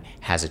everyone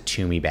has a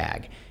Tumi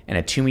bag. And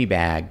a Tumi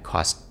bag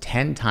costs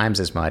 10 times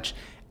as much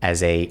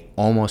as a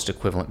almost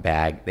equivalent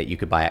bag that you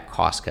could buy at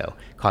Costco.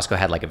 Costco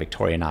had like a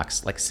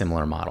Victorinox, like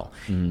similar model.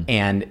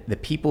 And the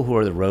people who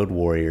are the road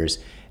warriors,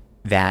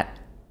 that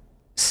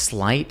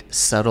slight,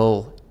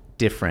 subtle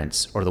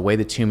difference, or the way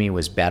the Tumi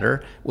was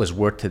better, was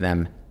worth to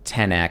them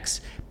 10x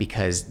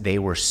because they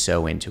were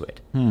so into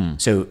it.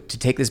 So to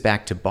take this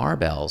back to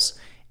barbells,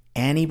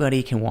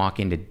 anybody can walk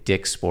into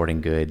Dick's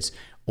Sporting Goods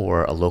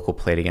or a local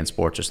Play It Again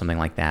Sports or something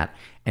like that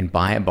and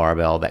buy a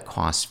barbell that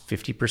costs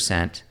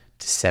 50%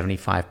 to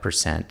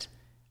 75%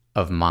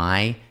 of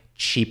my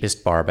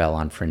cheapest barbell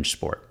on Fringe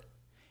Sport.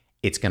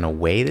 It's going to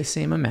weigh the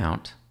same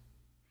amount,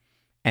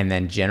 and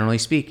then generally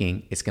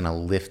speaking, it's going to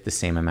lift the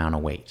same amount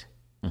of weight.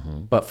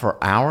 But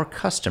for our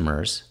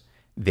customers,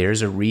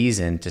 there's a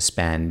reason to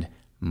spend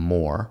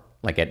more,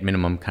 like at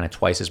minimum kind of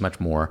twice as much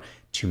more,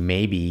 to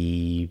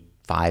maybe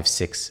 5,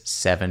 6,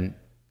 7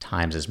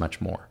 times as much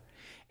more.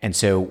 And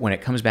so when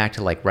it comes back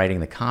to like writing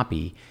the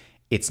copy,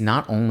 it's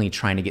not only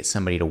trying to get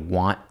somebody to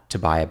want to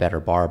buy a better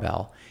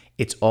barbell,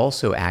 it's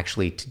also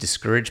actually to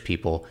discourage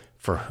people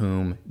for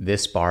whom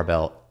this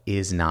barbell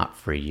is not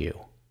for you.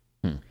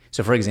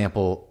 So for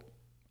example,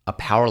 a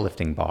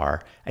powerlifting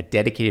bar, a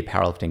dedicated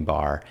powerlifting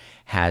bar,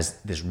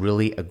 has this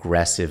really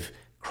aggressive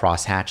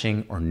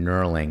cross-hatching or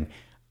knurling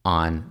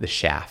on the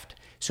shaft.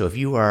 So if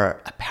you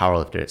are a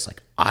powerlifter, it's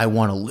like, I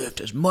want to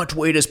lift as much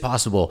weight as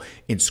possible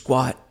in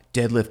squat,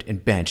 deadlift,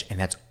 and bench, and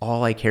that's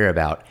all I care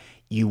about.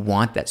 You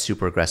want that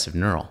super aggressive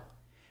knurl.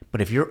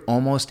 But if you're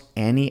almost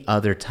any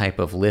other type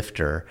of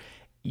lifter,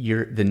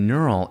 the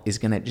knurl is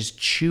going to just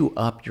chew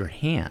up your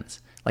hands.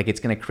 Like it's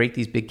going to create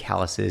these big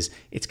calluses.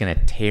 It's going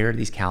to tear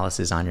these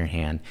calluses on your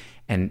hand,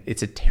 and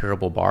it's a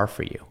terrible bar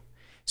for you.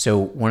 So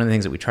one of the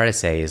things that we try to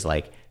say is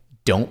like,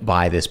 don't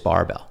buy this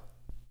barbell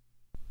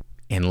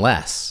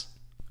unless,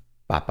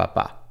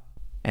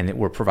 and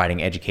we're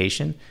providing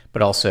education,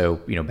 but also,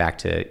 back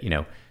to,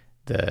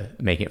 the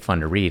making it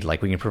fun to read,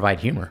 like we can provide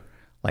humor.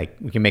 Like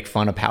we can make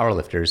fun of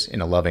powerlifters in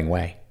a loving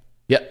way.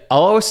 Yeah.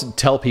 I'll always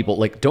tell people,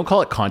 like, don't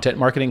call it content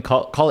marketing,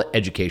 call it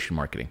education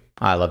marketing.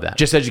 I love that.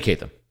 Just educate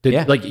them.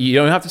 Yeah. Like you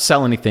don't have to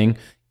sell anything.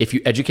 if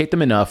you educate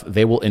them enough,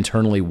 they will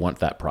internally want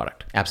that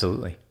product.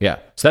 Absolutely. Yeah.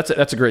 So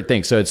that's a great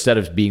thing. So instead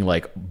of being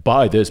like,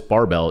 buy this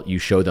barbell, you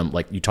show them,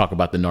 like, you talk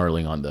about the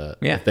gnarling on the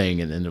thing,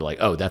 and then they're like,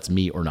 oh, that's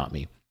me or not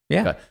me.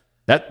 Yeah. Okay.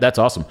 That's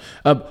awesome.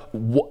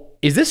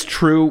 Is this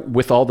true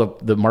with all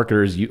the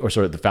marketers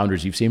the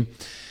founders you've seen?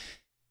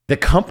 The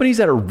companies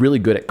that are really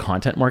good at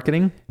content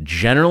marketing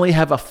generally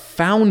have a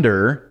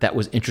founder that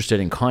was interested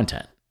in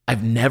content.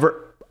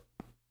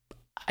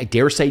 I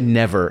dare say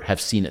never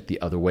have seen it the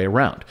other way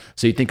around.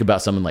 So you think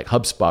about someone like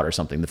HubSpot or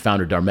something, the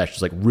founder Dharmesh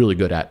is like really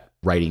good at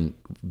writing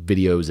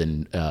videos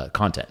and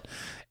content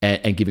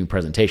and giving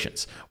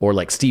presentations. Or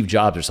like Steve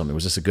Jobs or something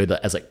was just good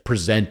as like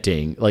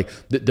presenting. Like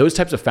those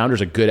types of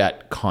founders are good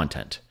at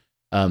content.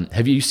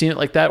 Have you seen it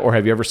like that? Or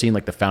have you ever seen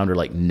like the founder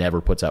like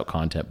never puts out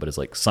content, but is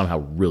like somehow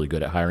really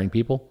good at hiring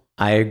people?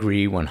 I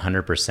agree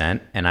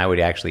 100%. And I would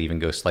actually even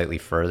go slightly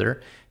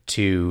further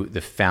to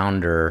the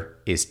founder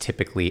is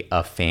typically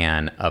a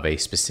fan of a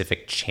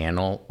specific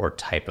channel or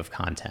type of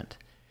content.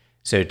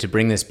 So to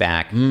bring this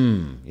back,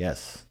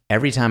 yes.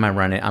 Every time I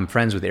run it, I'm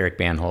friends with Eric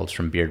Bandholz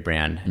from Beard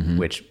Brand,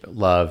 which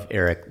love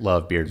Eric,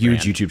 love Beard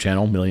Brand. Huge YouTube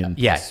channel, million.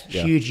 Yes,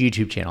 huge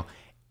YouTube channel.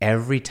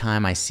 Every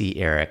time I see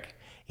Eric,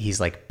 he's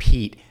like,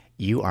 Pete,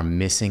 you are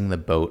missing the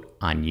boat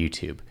on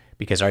YouTube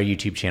because our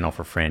YouTube channel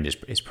for Fringe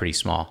is pretty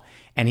small.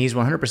 And he's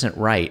 100%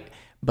 right,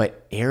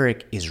 but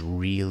Eric is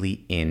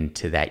really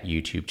into that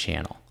YouTube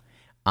channel.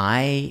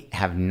 I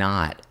have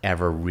not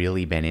ever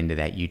really been into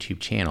that YouTube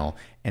channel.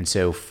 And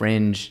so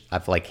Fringe,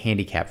 I've like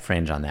handicapped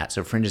Fringe on that.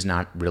 So Fringe is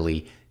not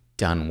really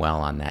done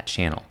well on that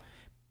channel.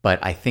 But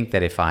I think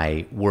that if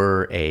I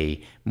were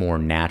a more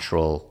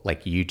natural,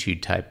 like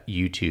YouTube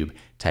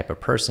type of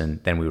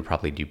person, then we would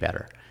probably do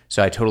better.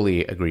 So I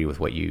totally agree with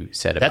what you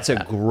said about that.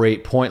 That's a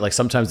great point. Like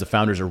sometimes the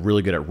founders are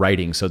really good at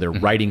writing, so their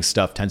writing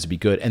stuff tends to be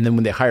good. And then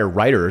when they hire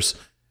writers,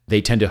 they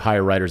tend to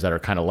hire writers that are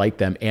kind of like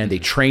them, and they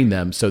train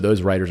them so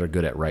those writers are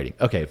good at writing.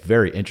 Okay,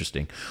 very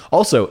interesting.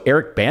 Also,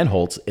 Eric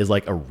Bandholz is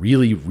like a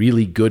really,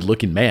 really good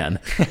looking man.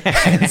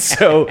 And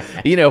so,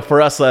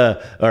 for us,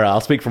 or I'll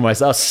speak for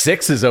myself,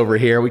 sixes over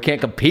here, we can't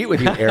compete with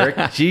you,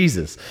 Eric.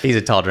 Jesus. He's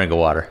a tall drink of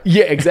water.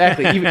 Yeah,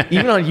 exactly.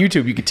 Even on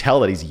YouTube, you could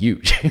tell that he's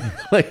huge.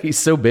 Like he's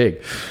so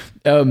big.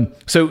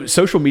 So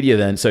social media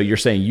then, so you're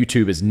saying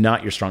YouTube is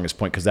not your strongest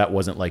point because that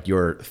wasn't like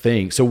your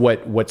thing. So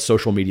what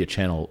social media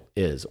channel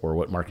is, or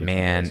what marketing?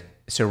 Man,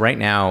 so right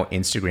now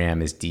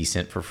Instagram is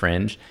decent for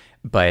Fringe,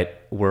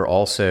 but we're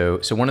also,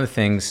 so one of the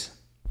things,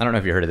 I don't know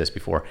if you heard of this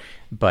before,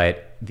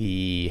 but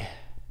I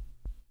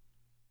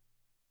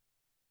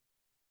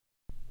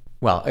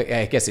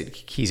guess it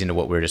keys into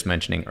what we were just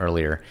mentioning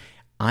earlier.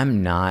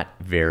 I'm not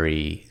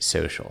very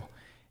social.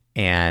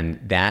 And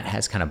that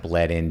has kind of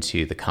bled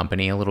into the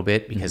company a little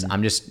bit because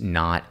I'm just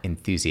not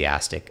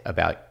enthusiastic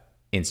about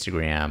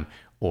Instagram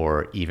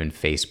or even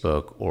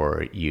Facebook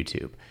or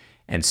YouTube.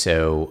 And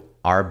so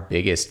our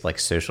biggest like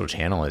social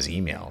channel is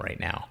email right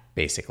now,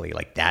 basically.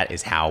 Like that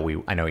is how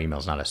I know email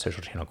is not a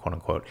social channel, quote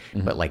unquote,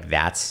 but like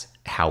that's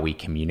how we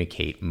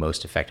communicate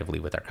most effectively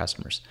with our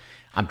customers.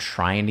 I'm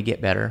trying to get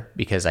better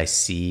because I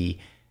see,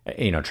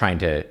 trying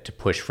to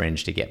push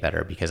Fringe to get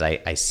better because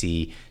I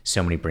see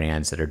so many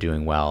brands that are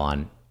doing well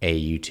on A,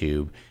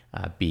 YouTube,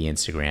 B,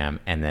 Instagram,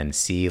 and then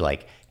C,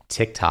 like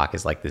TikTok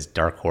is like this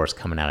dark horse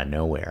coming out of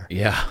nowhere.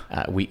 Yeah.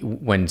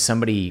 When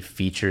somebody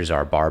features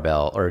our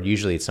barbell, or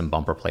usually it's some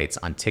bumper plates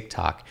on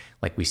TikTok,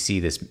 like we see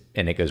this,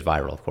 and it goes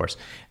viral, of course,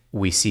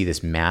 we see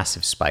this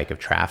massive spike of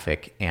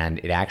traffic and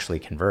it actually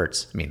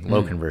converts. I mean,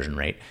 low conversion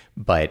rate,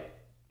 but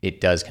it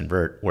does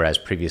convert. Whereas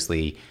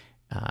previously,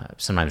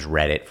 sometimes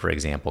Reddit, for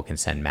example, can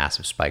send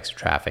massive spikes of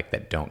traffic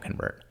that don't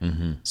convert.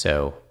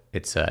 So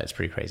it's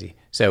pretty crazy.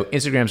 So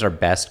Instagram's our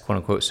best quote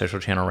unquote social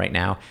channel right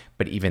now,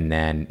 but even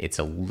then it's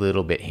a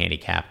little bit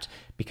handicapped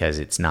because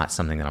it's not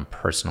something that I'm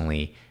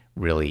personally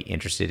really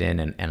interested in.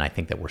 And I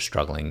think that we're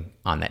struggling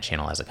on that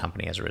channel as a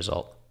company as a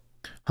result.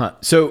 Huh.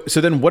 So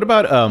then what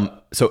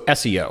about,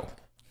 SEO?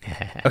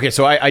 Okay.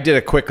 So I did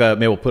a quick,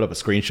 maybe we'll put up a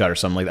screenshot or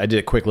something like that. I did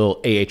a quick little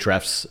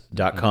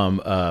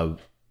ahrefs.com,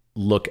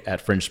 look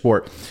at Fringe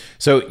Sport.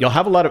 So you'll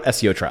have a lot of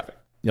SEO traffic.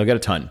 You'll get a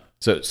ton.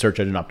 So search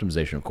engine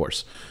optimization, of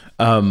course.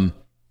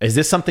 Is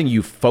this something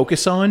you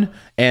focus on?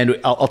 And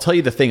I'll tell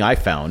you the thing I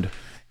found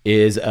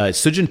is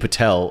Sujin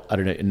Patel, I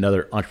don't know,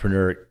 another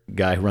entrepreneur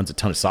guy who runs a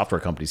ton of software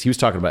companies. He was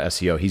talking about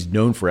SEO. He's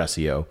known for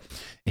SEO.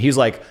 And he's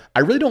like, I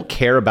really don't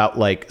care about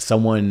like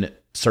someone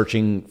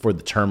searching for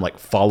the term like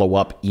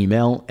follow-up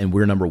email and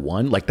we're number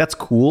one. Like that's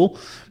cool.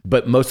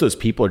 But most of those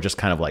people are just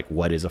kind of like,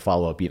 what is a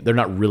follow-up email? They're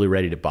not really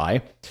ready to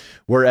buy.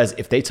 Whereas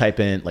if they type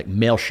in like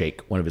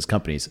Mailshake, one of his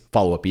companies,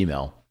 follow-up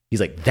email, he's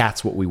like,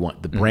 that's what we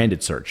want, the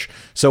branded search.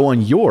 So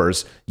on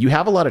yours, you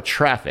have a lot of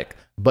traffic,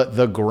 but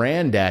the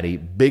granddaddy,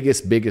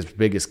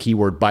 biggest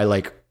keyword by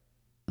like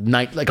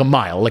a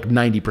mile, like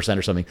 90%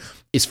 or something,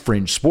 is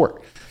Fringe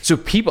Sport. So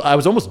I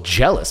was almost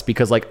jealous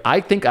because like, I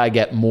think I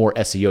get more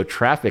SEO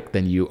traffic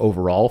than you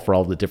overall for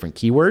all the different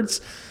keywords,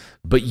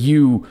 but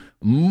you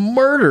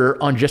murder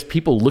on just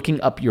people looking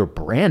up your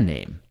brand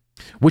name,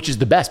 which is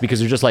the best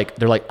because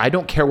they're like, I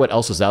don't care what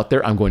else is out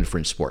there. I'm going to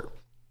Fringe Sport.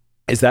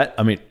 Is that,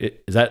 I mean,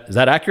 is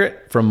that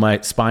accurate from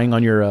my spying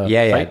on your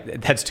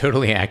site? That's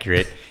totally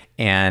accurate.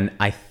 And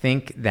I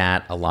think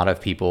that a lot of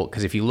people,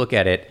 because if you look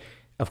at it,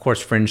 of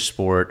course, fringe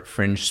sport,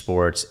 fringe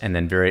sports, and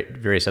then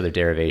various other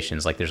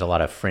derivations. Like there's a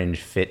lot of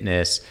fringe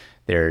fitness.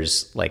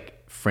 There's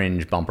like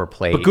fringe bumper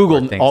plate. But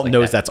Google knows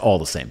that. That's all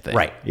the same thing.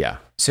 Right. Yeah.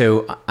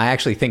 So I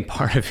actually think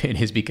part of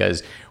it is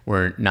because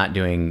we're not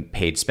doing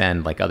paid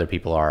spend like other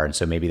people are. And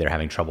so maybe they're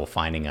having trouble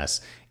finding us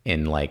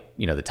in like,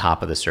 the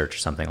top of the search or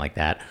something like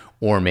that.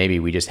 Or maybe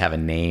we just have a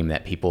name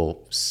that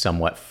people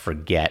somewhat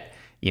forget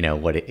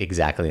what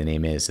exactly the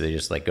name is. So they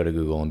just like go to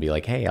Google and be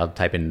like, hey, I'll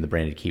type in the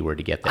branded keyword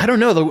to get there. I don't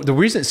know the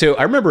reason. So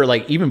I remember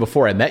like even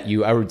before I met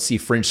you, I would see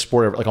fringe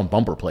sport like on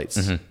bumper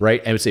plates, right?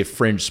 And I would say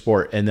fringe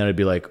sport. And then I'd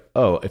be like,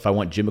 oh, if I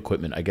want gym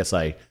equipment, I guess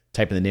I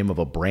type in the name of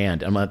a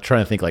brand. I'm not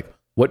trying to think like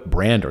what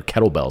brand or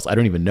kettlebells. I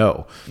don't even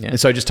know. Yeah. And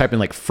so I just type in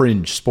like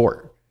fringe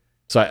sport.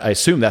 So I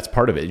assume that's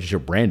part of it. Just your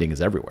branding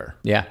is everywhere.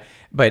 Yeah.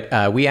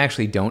 But we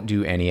actually don't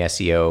do any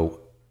SEO.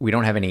 We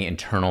don't have any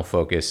internal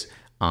focus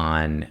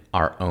on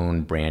our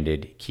own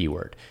branded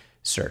keyword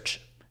search.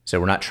 So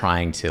we're not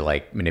trying to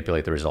like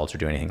manipulate the results or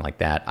do anything like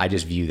that. I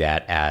just view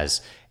that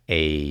as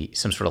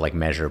some sort of like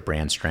measure of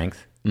brand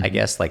strength. I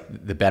guess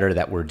like the better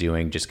that we're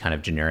doing just kind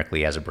of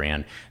generically as a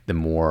brand, the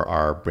more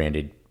our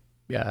branded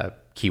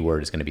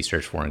keyword is going to be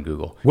searched for in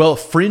Google. Well,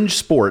 fringe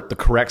sport, the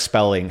correct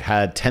spelling,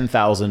 had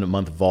 10,000 a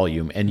month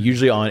volume, and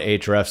usually on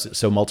Ahrefs,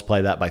 so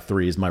multiply that by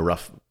 3 is my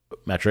rough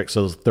metric.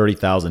 So it's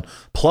 30,000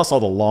 plus all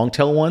the long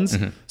tail ones.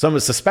 So I'm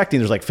suspecting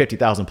there's like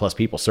 50,000 plus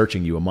people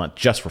searching you a month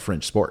just for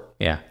fringe sport.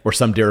 Yeah. Or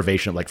some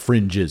derivation of like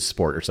fringes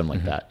sport or something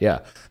like that. Yeah.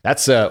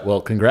 That's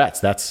well,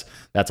 congrats. That's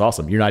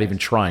awesome. You're not even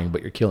trying,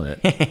 but you're killing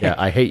it. Yeah.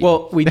 I hate you.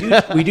 Well, we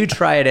do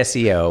try at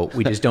SEO.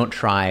 We just don't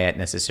try at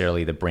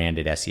necessarily the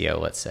branded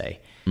SEO, let's say.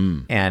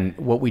 And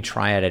what we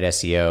try at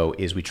SEO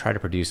is we try to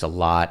produce a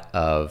lot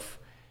of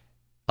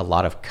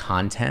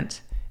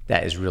content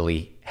that is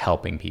really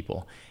helping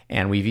people.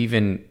 And we've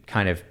even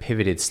kind of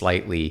pivoted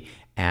slightly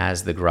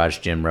as the Garage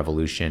Gym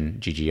Revolution,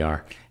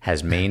 GGR,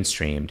 has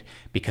mainstreamed,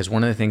 because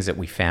one of the things that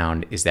we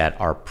found is that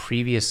our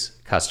previous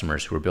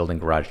customers who were building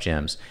garage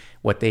gyms,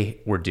 what they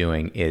were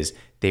doing is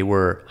they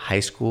were high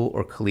school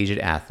or collegiate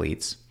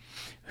athletes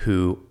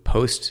who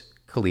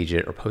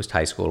post-collegiate or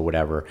post-high school or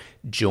whatever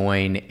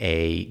join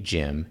a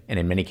gym. And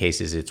in many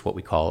cases, it's what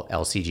we call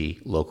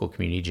LCG, local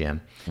community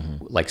gym,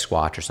 like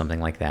Squatch or something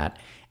like that.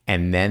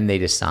 And then they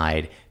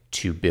decide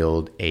to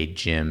build a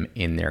gym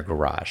in their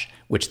garage,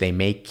 which they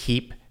may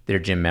keep their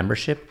gym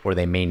membership or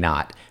they may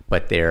not,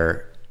 but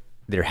they're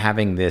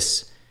having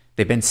this,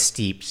 they've been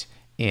steeped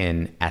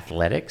in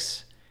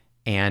athletics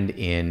and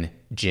in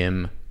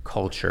gym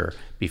culture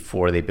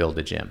before they build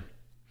a gym.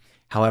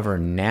 However,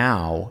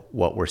 now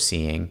what we're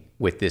seeing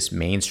with this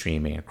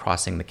mainstreaming and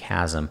crossing the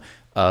chasm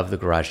of the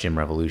Garage Gym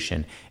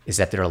Revolution is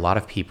that there are a lot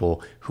of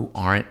people who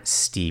aren't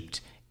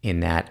steeped in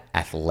that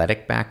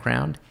athletic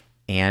background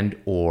and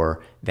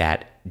or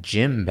that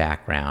gym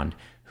background,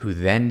 who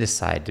then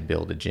decide to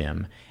build a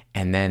gym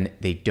and then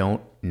they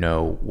don't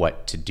know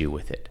what to do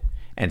with it.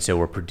 And so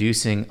we're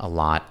producing a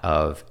lot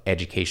of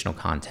educational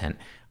content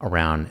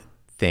around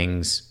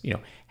things,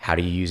 how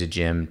do you use a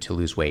gym to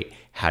lose weight?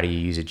 How do you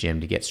use a gym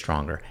to get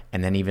stronger?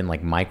 And then even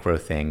like micro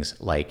things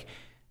like,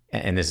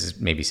 and this is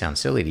maybe sounds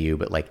silly to you,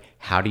 but like,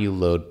 how do you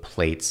load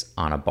plates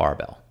on a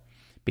barbell?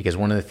 Because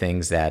one of the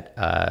things that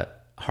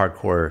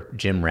hardcore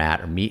gym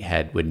rat or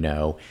meathead would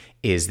know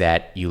is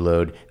that you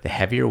load the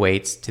heavier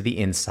weights to the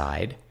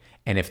inside.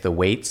 And if the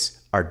weights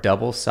are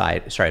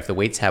if the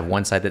weights have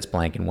one side that's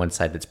blank and one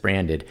side that's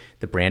branded,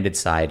 the branded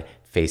side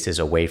faces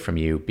away from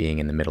you, being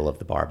in the middle of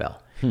the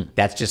barbell.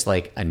 That's just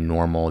like a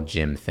normal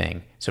gym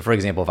thing. So for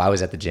example, if I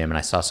was at the gym and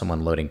I saw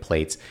someone loading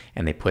plates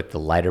and they put the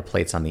lighter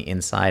plates on the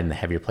inside and the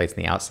heavier plates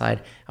on the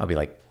outside, I'll be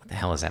like, what the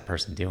hell is that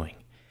person doing?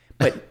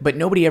 But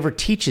nobody ever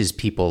teaches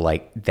people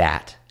like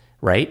that,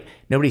 right?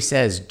 Nobody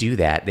says do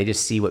that. They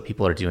just see what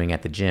people are doing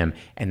at the gym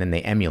and then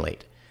they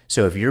emulate.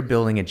 So if you're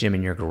building a gym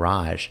in your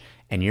garage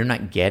and you're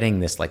not getting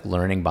this like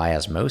learning by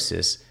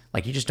osmosis,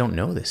 like you just don't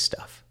know this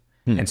stuff.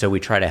 And so we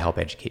try to help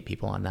educate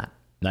people on that.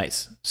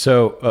 Nice.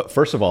 So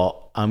first of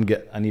all, I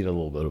need a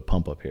little bit of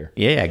pump up here.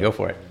 Yeah, go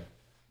for it.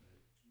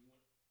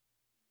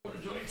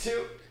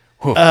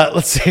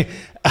 Let's see.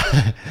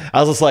 I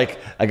was just like,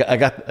 I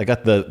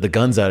got the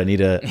guns out. I need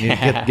to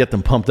get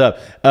them pumped up.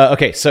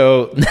 Okay,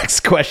 so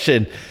next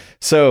question.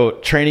 So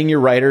training your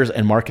writers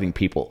and marketing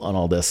people on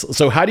all this.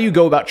 So how do you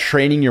go about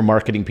training your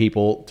marketing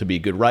people to be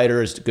good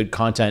writers, good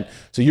content?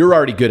 So you're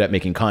already good at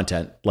making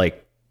content.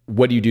 Like,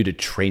 what do you do to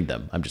train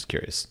them? I'm just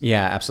curious.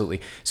 Yeah,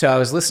 absolutely. So I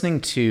was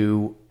listening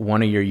to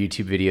one of your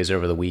YouTube videos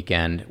over the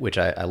weekend, which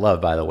I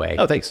love, by the way.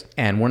 Oh, thanks.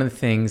 And one of the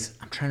things,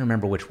 I'm trying to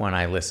remember which one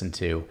I listened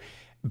to,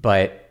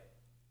 but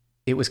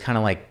it was kind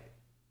of like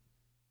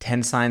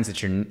 10 signs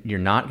that you're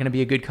not going to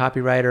be a good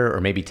copywriter,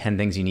 or maybe 10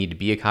 things you need to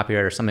be a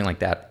copywriter, something like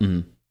that.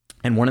 Mm-hmm.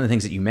 And one of the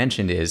things that you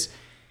mentioned is,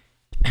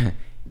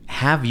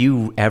 have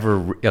you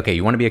ever, okay,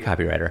 you want to be a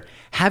copywriter.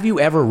 Have you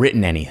ever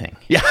written anything?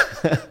 Yeah.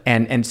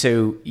 And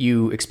so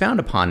you expound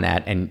upon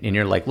that, and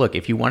you're like, look,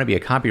 if you want to be a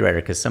copywriter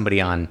because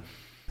somebody on,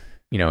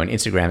 an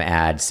Instagram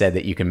ad said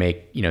that you can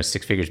make,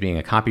 6 figures being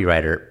a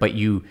copywriter, but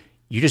you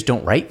just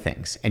don't write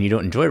things and you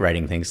don't enjoy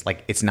writing things,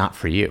 like it's not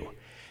for you.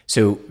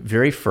 So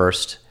very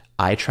first,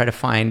 I try to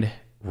find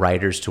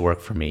writers to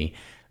work for me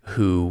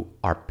who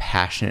are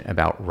passionate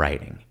about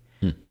writing.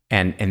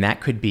 And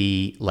that could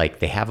be like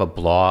they have a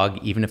blog,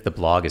 even if the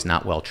blog is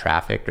not well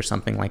trafficked or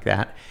something like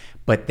that,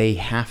 but they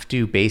have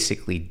to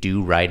basically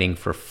do writing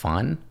for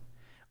fun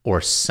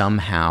or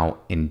somehow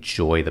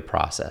enjoy the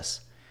process.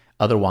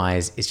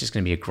 Otherwise, it's just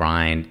going to be a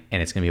grind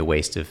and it's going to be a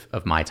waste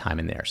of my time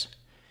and theirs.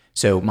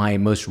 So my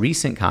most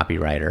recent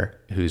copywriter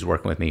who's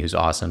working with me, who's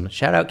awesome,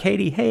 shout out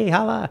Katie. Hey,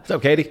 holla. What's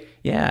up, Katie?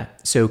 Yeah.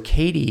 So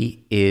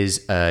Katie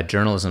is a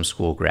journalism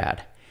school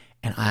grad,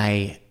 and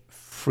I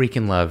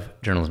freaking love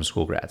journalism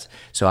school grads.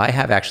 So I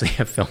have actually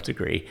a film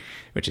degree,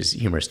 which is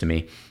humorous to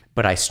me.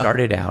 But I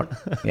started out,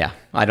 yeah,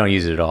 I don't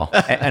use it at all.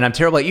 And I'm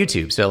terrible at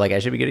YouTube. So like I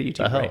should be good at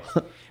YouTube, right?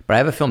 But I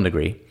have a film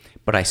degree,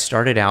 but I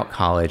started out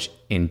college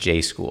in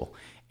J school.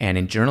 And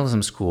in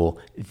journalism school,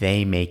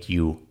 they make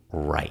you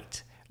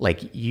write.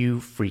 Like you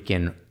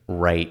freaking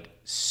write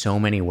so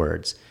many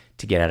words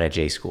to get out of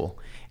J school.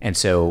 And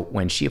so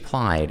when she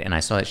applied and I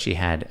saw that she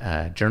had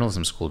a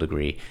journalism school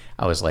degree,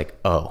 I was like,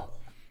 oh,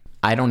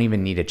 I don't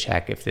even need to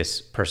check if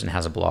this person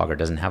has a blog or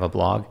doesn't have a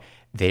blog.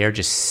 They are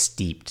just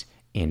steeped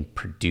in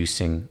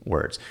producing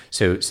words.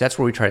 So that's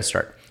where we try to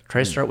start.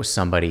 Try to start with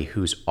somebody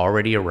who's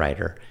already a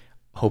writer,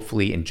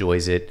 hopefully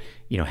enjoys it,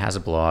 has a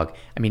blog.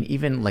 I mean,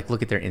 even like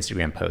look at their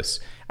Instagram posts.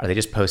 Are they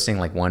just posting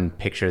like one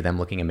picture of them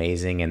looking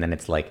amazing and then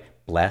it's like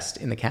blessed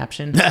in the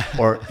caption?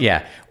 Or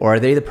are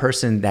they the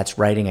person that's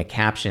writing a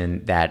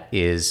caption that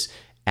is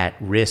at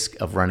risk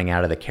of running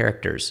out of the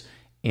characters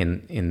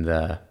in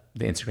the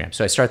Instagram?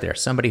 So I start there,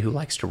 somebody who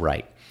likes to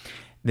write.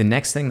 The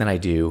next thing that I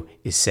do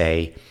is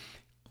say,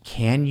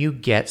 can you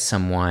get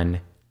someone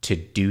to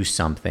do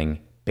something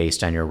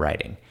based on your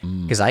writing?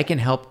 Because I can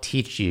help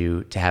teach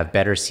you to have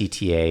better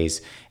CTAs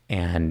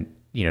and,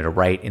 to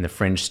write in the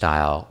fringe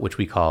style, which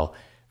we call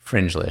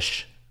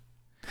fringelish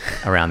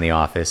around the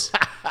office.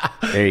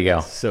 There you go.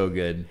 So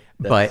good.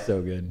 That's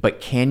so good.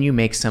 But can you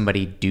make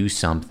somebody do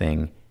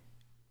something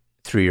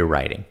through your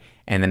writing?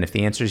 And then if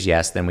the answer is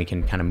yes, then we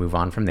can kind of move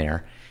on from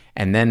there.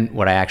 And then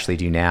what I actually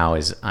do now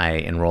is I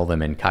enroll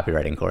them in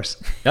copywriting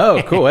course.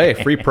 Oh, cool. Hey,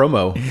 free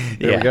promo.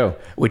 There we go.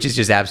 Which is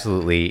just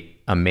absolutely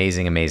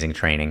amazing, amazing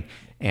training.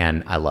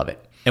 And I love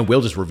it. And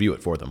we'll just review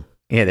it for them.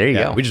 Yeah, there you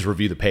go. We just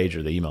review the page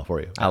or the email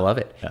for you. I love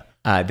it.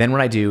 Yeah. Then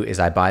what I do is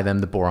I buy them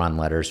the Boron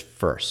letters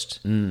first.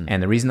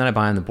 And the reason that I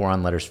buy them the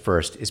Boron letters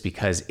first is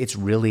because it's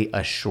really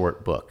a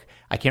short book.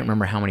 I can't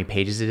remember how many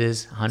pages it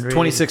is. 100?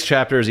 26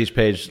 chapters, each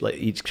page,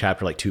 each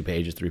chapter like 2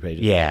 pages, 3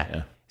 pages.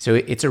 Yeah. So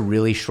it's a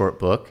really short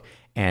book.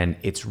 And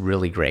it's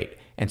really great.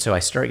 And so I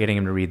start getting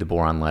them to read the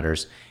Boron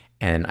letters,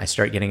 and I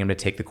start getting them to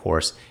take the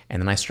course,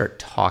 and then I start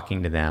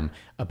talking to them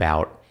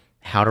about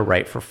how to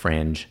write for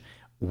Fringe,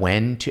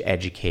 when to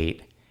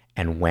educate,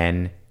 and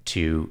when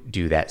to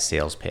do that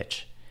sales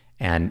pitch.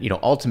 And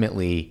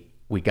ultimately,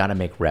 we got to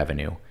make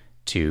revenue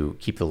to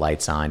keep the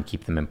lights on,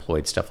 keep them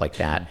employed, stuff like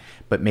that.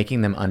 But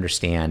making them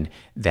understand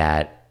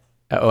that.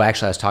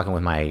 Actually, I was talking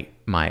with I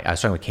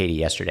was talking with Katie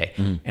yesterday,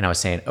 and I was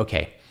saying,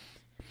 okay,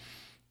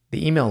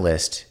 the email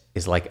list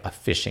is like a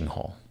fishing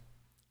hole.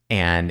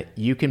 And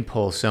you can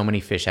pull so many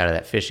fish out of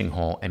that fishing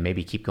hole and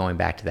maybe keep going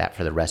back to that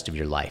for the rest of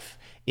your life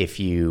if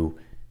you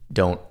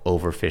don't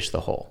overfish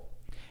the hole.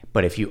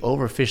 But if you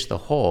overfish the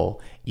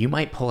hole, you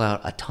might pull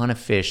out a ton of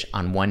fish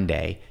on one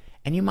day,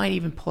 and you might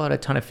even pull out a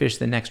ton of fish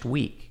the next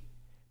week.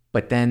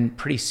 But then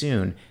pretty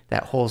soon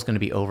that hole is going to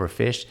be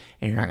overfished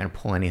and you're not going to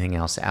pull anything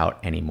else out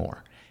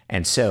anymore.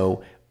 And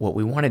so what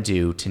we want to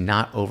do to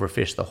not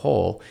overfish the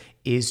hole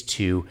is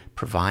to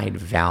provide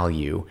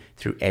value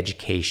through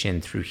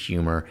education, through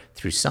humor,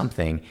 through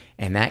something,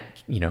 and that,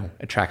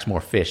 attracts more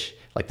fish,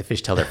 like the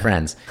fish tell their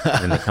friends,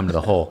 and then they come to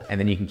the hole, and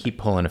then you can keep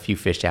pulling a few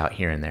fish out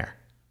here and there.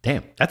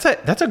 Damn, that's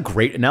a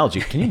great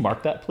analogy. Can you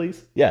mark that,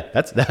 please? Yeah,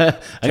 that's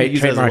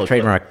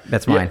trademark.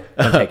 That's mine.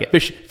 Don't take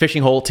it.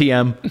 Fishing hole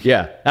TM.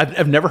 Yeah,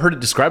 I've never heard it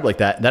described like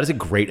that. That is a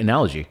great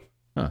analogy.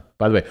 Huh.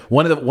 By the way,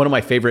 one of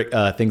my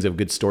favorite things of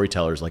good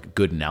storytellers, like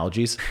good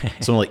analogies.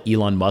 Someone like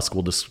Elon Musk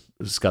will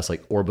discuss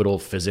like orbital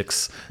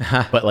physics,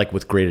 but like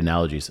with great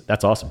analogies.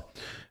 That's awesome.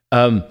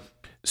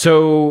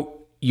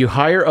 So you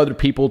hire other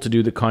people to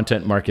do the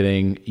content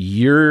marketing.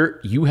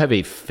 You have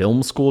a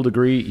film school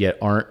degree, yet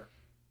aren't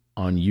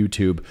on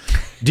YouTube.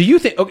 Do you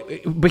think?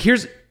 Okay, but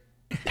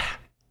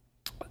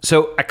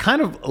so I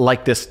kind of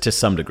like this to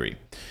some degree.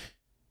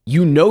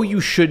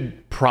 You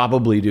should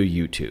probably do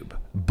YouTube.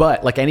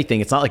 But like anything,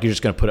 it's not like you're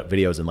just going to put up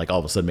videos and like all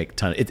of a sudden make a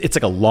ton. It's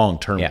like a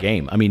long-term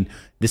game. I mean,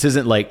 this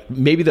isn't like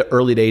maybe the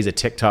early days of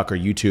TikTok or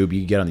YouTube,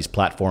 you get on these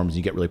platforms and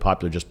you get really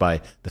popular just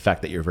by the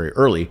fact that you're very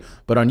early.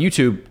 But on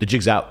YouTube, the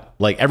jig's out.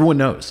 Like everyone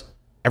knows.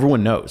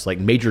 Like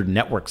major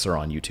networks are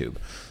on YouTube.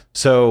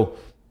 So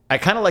I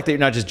kind of like that you're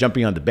not just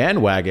jumping on the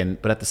bandwagon,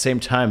 but at the same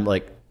time,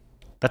 like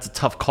that's a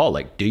tough call.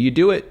 Like, do you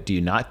do it? Do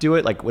you not do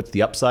it? Like, what's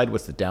the upside?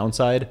 What's the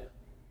downside?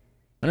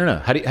 I don't know.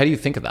 How do you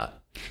think of that?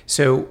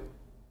 So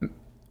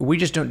we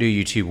just don't do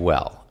YouTube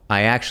well.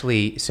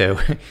 Eric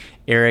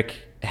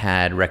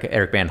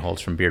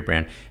Bandholz from Beard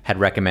Brand had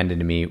recommended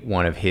to me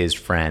one of his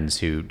friends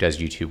who does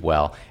YouTube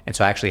well. And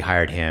so I actually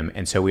hired him.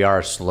 And so we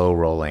are slow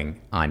rolling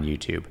on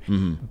YouTube,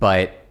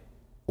 but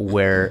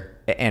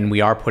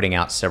we are putting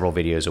out several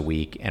videos a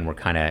week, and we're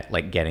kind of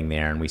like getting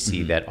there, and we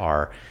see that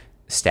our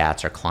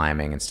stats are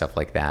climbing and stuff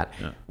like that.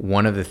 Yeah.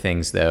 One of the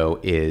things though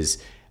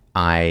is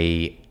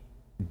I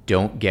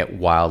don't get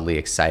wildly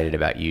excited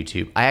about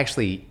YouTube. I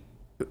actually,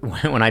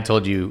 when I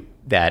told you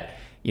that,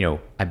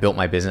 I built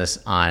my business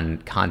on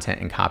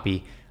content and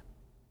copy,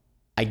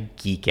 I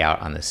geek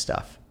out on this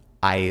stuff.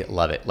 I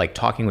love it. Like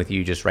talking with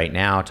you just right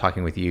now,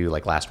 talking with you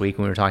like last week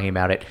when we were talking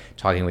about it,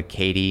 talking with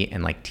Katie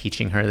and like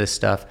teaching her this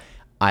stuff.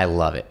 I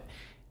love it.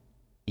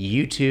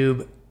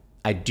 YouTube,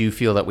 I do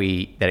feel that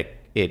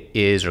it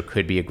is or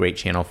could be a great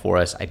channel for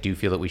us. I do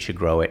feel that we should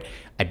grow it.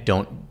 I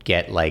don't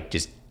get like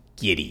just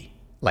giddy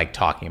like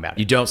talking about it.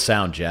 You don't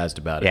sound jazzed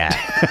about it.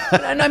 Yeah.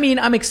 And I mean,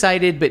 I'm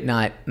excited, but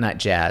not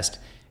jazzed.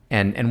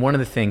 And one of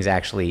the things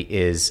actually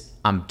is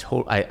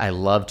I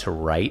love to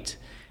write,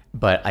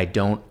 but I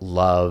don't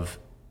love,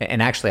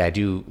 and actually I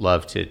do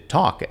love to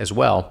talk as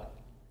well,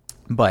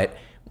 but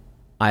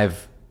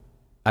I've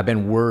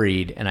been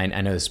worried, and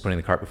I know this is putting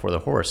the cart before the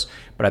horse,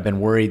 but I've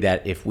been worried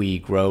that if we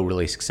grow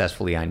really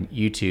successfully on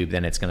YouTube,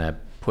 then it's going to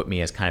put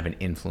me as kind of an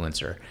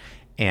influencer.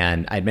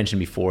 And I'd mentioned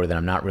before that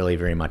I'm not really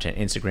very much on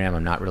Instagram.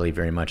 I'm not really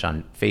very much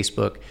on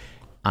Facebook.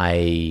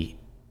 I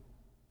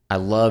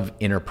love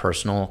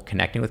interpersonal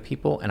connecting with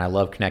people, and I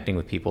love connecting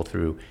with people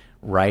through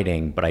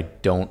writing, but I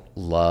don't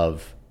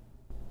love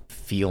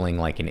feeling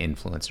like an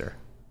influencer.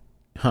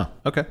 Huh.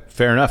 Okay.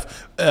 Fair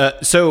enough.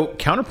 So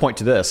counterpoint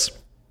to this,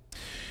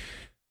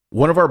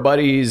 one of our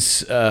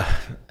buddies, I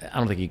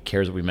don't think he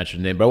cares if we mention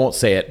his name, but I won't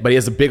say it, but he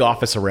has a big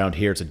office around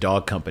here. It's a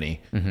dog company.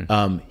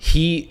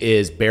 He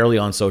is barely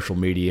on social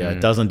media,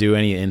 doesn't do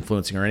any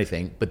influencing or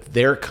anything, but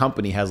their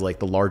company has like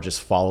the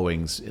largest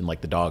followings in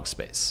like the dog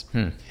space.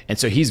 And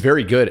so he's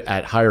very good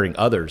at hiring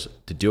others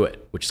to do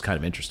it, which is kind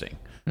of interesting.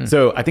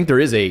 So I think there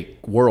is a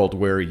world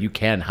where you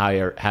can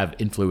have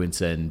influence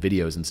and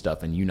videos and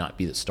stuff and you not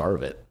be the star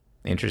of it.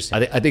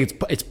 Interesting. I think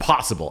it's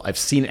possible. I've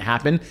seen it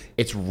happen.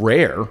 It's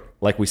rare,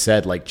 like we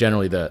said. Like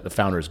generally, the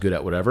founder is good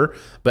at whatever.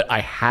 But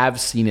I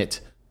have seen it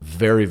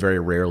very, very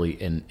rarely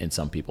in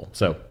some people.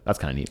 So that's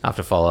kind of neat. I'll have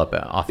to follow up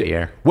off the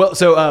air. Well,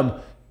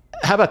 so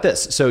how about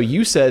this? So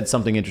you said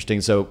something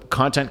interesting. So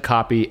content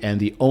copy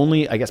and the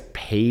only, I guess,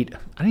 paid.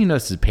 I don't even know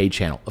if this is a paid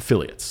channel.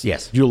 Affiliates.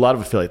 Yes. You do a lot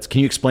of affiliates. Can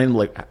you explain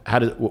like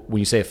when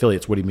you say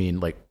affiliates? What do you mean?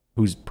 Like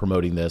who's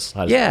promoting this?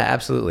 Yeah,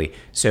 absolutely.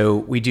 So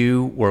we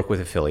do work with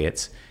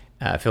affiliates.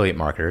 Affiliate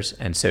marketers.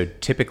 And so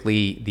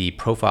typically the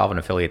profile of an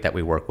affiliate that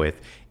we work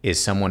with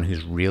is someone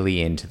who's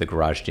really into the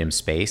garage gym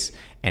space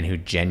and who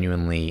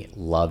genuinely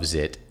loves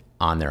it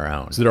on their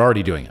own. So they're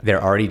already doing it.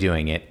 They're already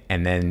doing it.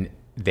 And then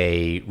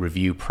they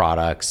review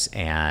products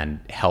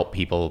and help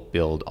people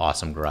build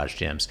awesome garage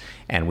gyms.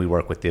 And we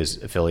work with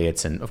those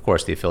affiliates. And of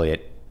course, the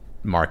affiliate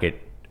market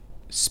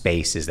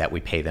space is that we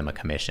pay them a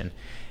commission.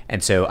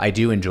 And so I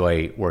do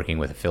enjoy working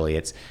with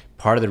affiliates.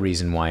 Part of the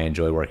reason why I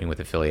enjoy working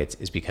with affiliates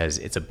is because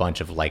it's a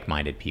bunch of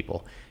like-minded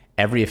people.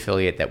 Every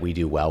affiliate that we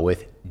do well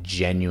with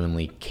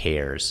genuinely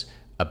cares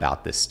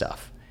about this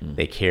stuff.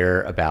 They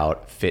care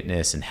about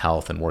fitness and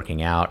health and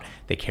working out.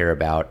 They care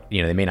about,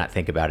 they may not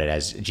think about it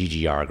as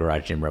GGR,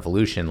 Garage Gym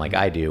Revolution, like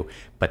I do,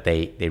 but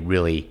they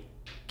really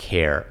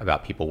care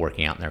about people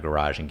working out in their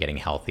garage and getting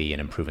healthy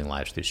and improving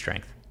lives through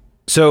strength.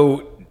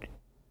 So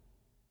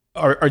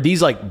are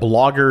these like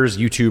bloggers,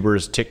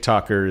 YouTubers,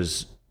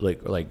 TikTokers,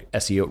 like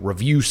SEO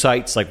review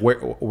sites? Like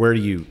where do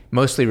you?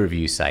 Mostly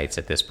review sites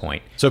at this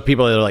point. So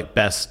people that are like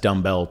best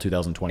dumbbell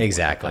 2020.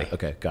 Exactly.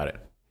 Okay, got it.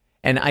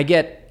 And I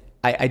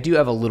do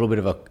have a little bit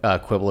of a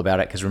quibble about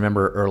it because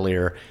remember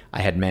earlier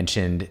I had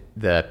mentioned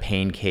the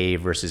pain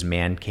cave versus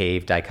man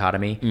cave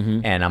dichotomy,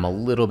 and I'm a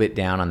little bit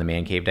down on the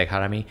man cave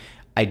dichotomy.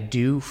 I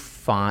do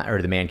find,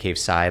 or the man cave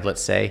side,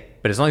 let's say,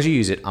 but as long as you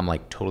use it, I'm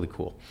like totally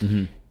cool.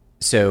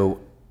 So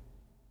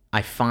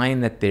I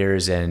find that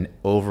there's an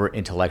over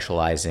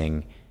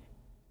intellectualizing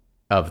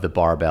of the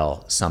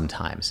barbell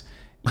sometimes.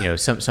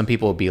 Some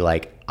people will be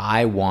like,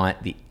 I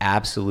want the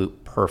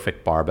absolute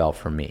perfect barbell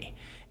for me.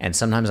 And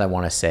sometimes I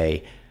want to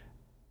say,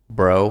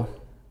 bro,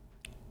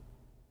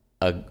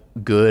 a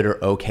good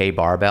or okay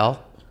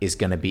barbell is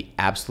going to be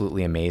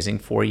absolutely amazing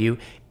for you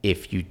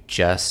if you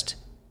just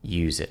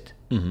use it.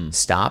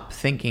 Stop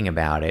thinking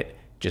about it.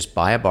 Just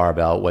buy a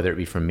barbell, whether it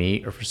be for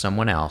me or for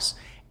someone else,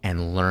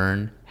 and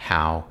learn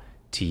how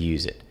to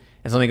use it.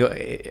 And so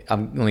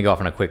I'm going to go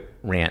off on a quick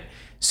rant.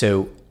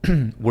 So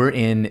we're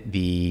in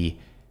the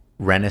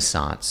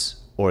renaissance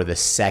or the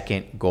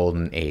second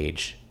golden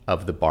age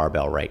of the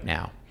barbell right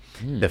now.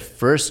 The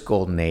first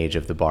golden age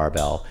of the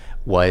barbell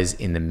was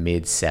in the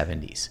mid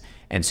 70s.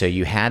 And so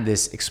you had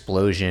this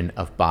explosion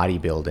of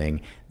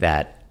bodybuilding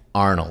that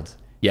Arnold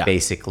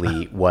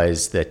basically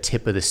was the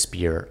tip of the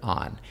spear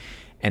on.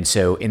 And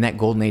so in that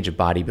golden age of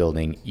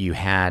bodybuilding, you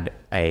had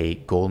a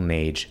golden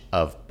age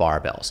of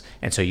barbells.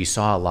 And so you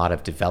saw a lot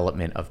of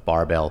development of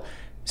barbell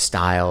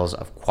styles,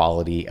 of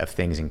quality of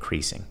things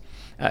increasing.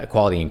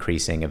 Quality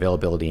increasing,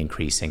 availability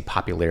increasing,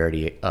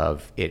 popularity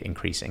of it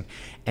increasing.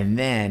 And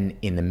then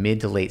in the mid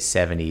to late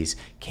 70s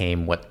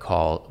came what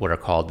are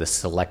called the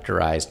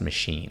selectorized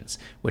machines,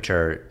 which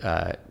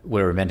were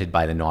invented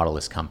by the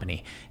Nautilus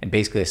company. And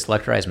basically a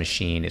selectorized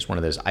machine is one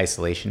of those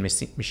isolation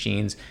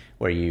machines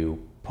where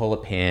you pull a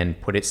pin,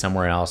 put it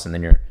somewhere else, and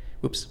then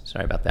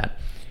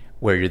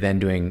where you're then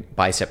doing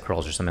bicep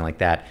curls or something like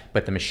that.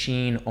 But the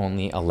machine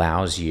only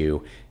allows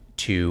you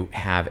to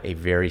have a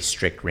very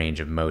strict range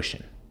of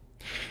motion.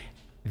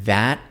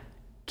 That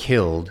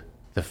killed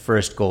the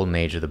first golden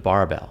age of the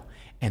barbell.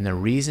 And the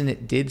reason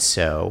it did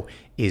so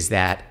is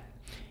that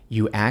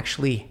you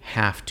actually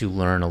have to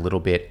learn a little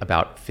bit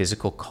about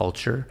physical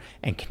culture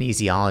and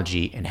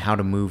kinesiology and how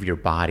to move your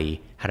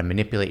body, how to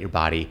manipulate your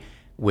body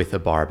with a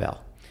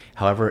barbell.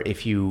 However,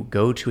 if you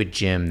go to a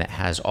gym that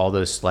has all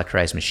those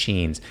selectorized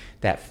machines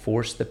that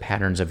force the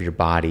patterns of your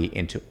body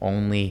into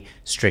only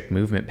strict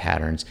movement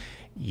patterns,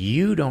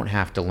 you don't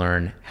have to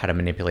learn how to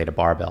manipulate a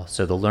barbell.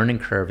 So the learning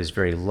curve is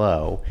very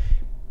low.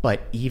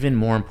 But even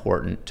more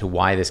important to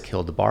why this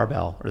killed the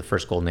barbell, or the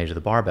first golden age of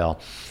the barbell,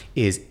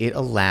 is it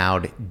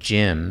allowed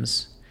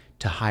gyms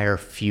to hire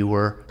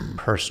fewer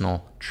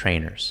personal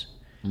trainers.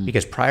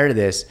 Because prior to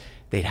this,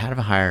 they'd have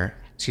to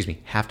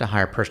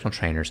hire personal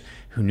trainers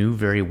who knew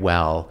very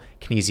well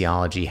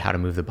kinesiology, how to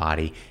move the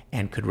body,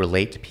 and could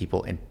relate to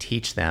people and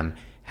teach them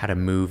how to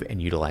move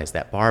and utilize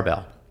that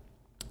barbell.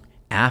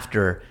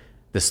 After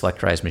the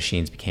selectorized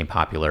machines became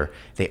popular,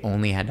 they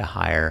only had to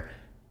hire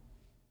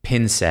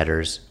pin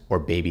setters or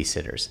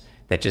babysitters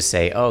that just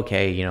say, oh,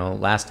 okay,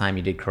 last time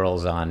you did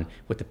curls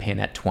with the pin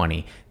at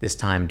 20, this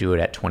time do it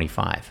at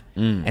 25.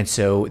 And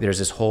so there's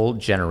this whole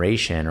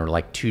generation, or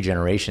like two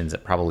generations,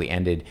 that probably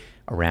ended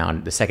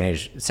around the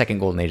second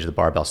golden age of the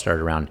barbell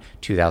started around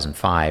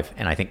 2005.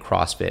 And I think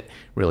CrossFit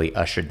really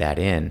ushered that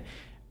in,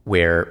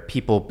 where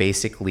people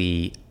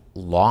basically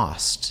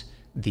lost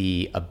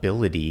the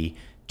ability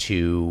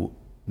to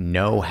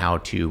know how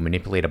to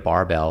manipulate a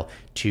barbell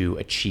to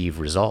achieve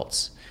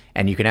results.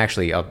 And you can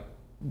actually, I'll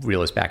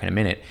reel this back in a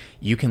minute,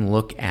 you can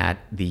look at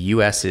the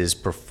US's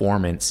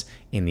performance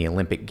in the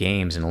Olympic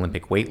Games and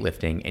Olympic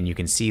weightlifting, and you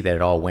can see that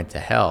it all went to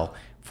hell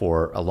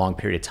for a long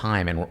period of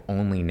time, and we're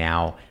only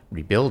now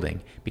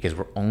rebuilding because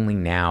we're only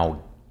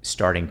now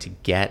starting to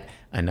get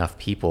enough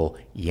people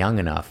young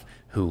enough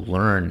who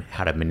learn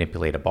how to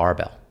manipulate a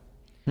barbell.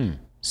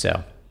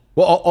 So,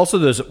 well, also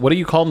those, what do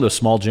you call them? Those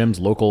small gyms,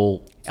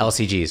 local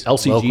LCGs,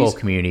 LCGs, local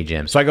community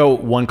gyms. So I go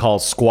one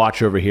called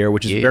Squatch over here,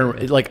 which is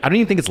very, like, I don't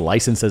even think it's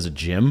licensed as a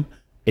gym.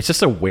 It's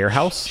just a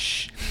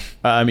warehouse.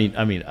 I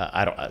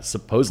don't.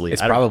 Supposedly,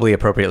 it's probably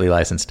appropriately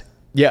licensed.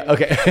 Yeah.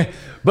 Okay.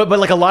 but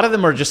like a lot of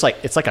them are just like,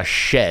 it's like a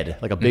shed,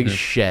 like a big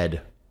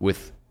shed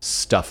with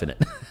stuff in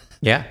it.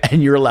 Yeah.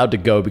 And you're allowed to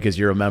go because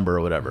you're a member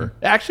or whatever.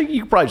 Actually,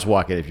 you could probably just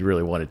walk in if you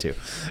really wanted to.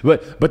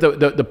 But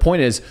the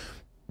point is,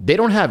 they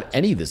don't have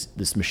any of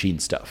this machine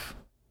stuff.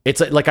 It's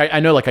like I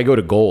know, like I go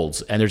to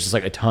Gold's and there's just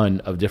like a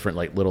ton of different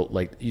like little,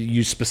 like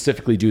you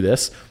specifically do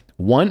this.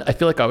 One, I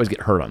feel like I always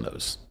get hurt on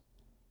those.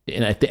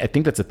 And I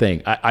think that's a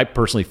thing. I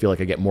personally feel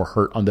like I get more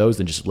hurt on those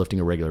than just lifting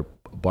a regular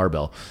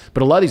barbell.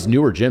 But a lot of these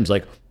newer gyms,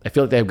 like I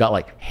feel like they've got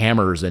like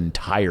hammers and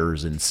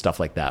tires and stuff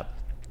like that.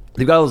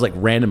 They've got all this like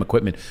random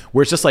equipment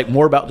where it's just like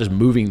more about just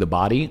moving the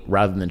body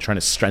rather than trying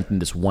to strengthen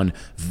this one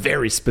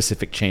very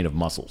specific chain of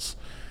muscles.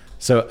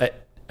 So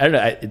I don't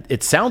know.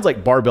 It sounds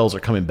like barbells are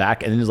coming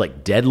back, and then there's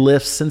like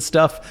deadlifts and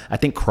stuff. I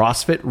think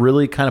CrossFit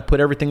really kind of put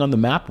everything on the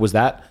map. Was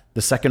that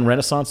the second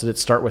renaissance? Did it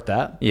start with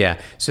that? Yeah.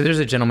 So there's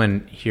a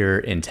gentleman here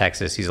in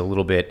Texas. He's a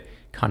little bit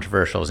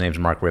controversial. His name's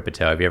Mark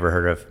Rippetoe. Have you ever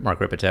heard of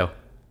Mark Rippetoe?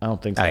 I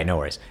don't think so. All right, no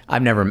worries.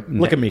 I've never...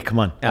 Look at me. Come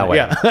on. Oh,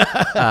 yeah.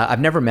 I've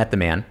never met the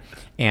man,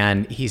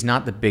 and he's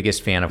not the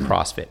biggest fan of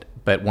CrossFit.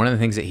 But one of the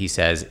things that he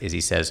says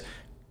is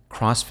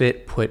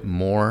CrossFit put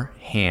more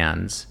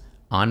hands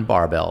on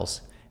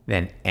barbells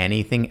than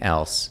anything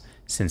else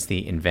since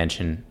the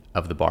invention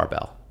of the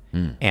barbell.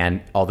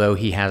 And although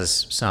he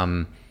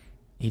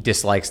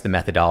dislikes the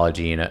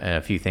methodology and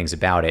a few things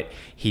about it,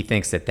 he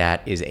thinks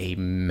that is a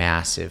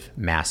massive,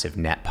 massive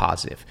net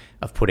positive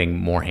of putting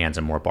more hands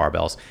on more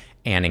barbells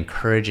and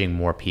encouraging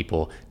more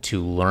people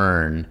to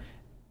learn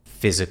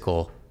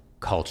physical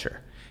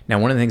culture. Now,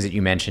 one of the things that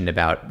you mentioned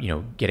about,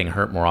 getting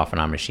hurt more often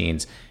on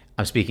machines,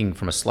 I'm speaking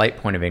from a slight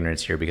point of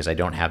ignorance here because I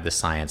don't have the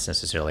science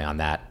necessarily on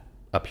that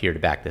up here to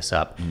back this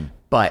up.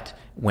 But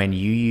when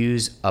you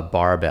use a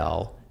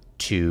barbell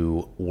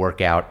to work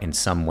out in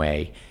some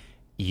way,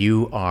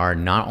 you are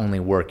not only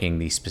working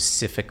the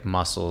specific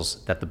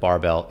muscles that the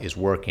barbell is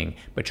working,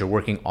 but you're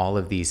working all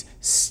of these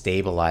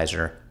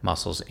stabilizer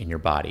muscles in your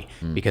body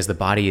because the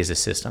body is a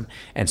system.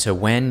 And so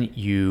when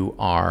you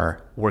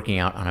are working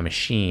out on a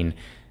machine,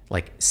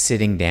 like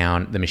sitting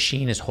down, the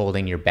machine is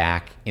holding your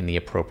back in the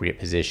appropriate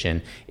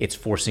position. It's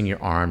forcing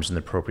your arms in the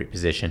appropriate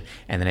position.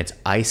 And then it's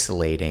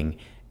isolating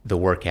the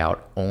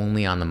workout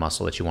only on the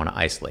muscle that you want to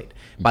isolate.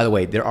 By the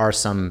way, there are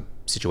some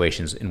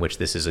situations in which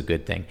this is a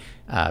good thing.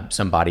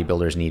 Some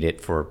bodybuilders need it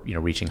for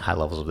reaching high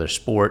levels of their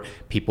sport,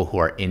 people who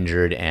are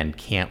injured and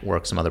can't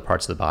work some other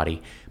parts of the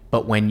body.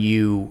 But when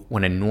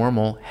a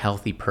normal,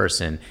 healthy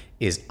person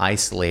is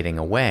isolating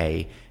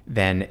away,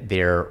 then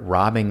they're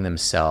robbing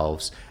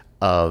themselves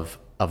of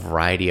a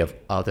variety of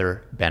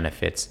other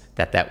benefits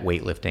that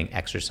weightlifting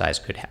exercise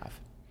could have.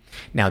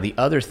 Now, the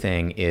other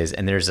thing is,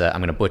 and I'm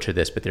going to butcher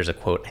this, but there's a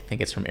quote, I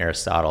think it's from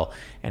Aristotle,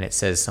 and it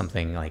says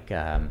something like,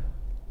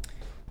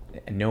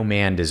 no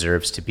man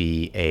deserves to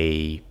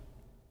be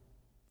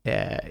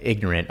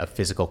ignorant of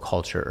physical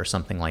culture or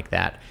something like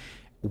that.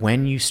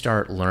 When you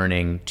start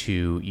learning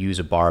to use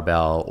a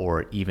barbell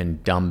or even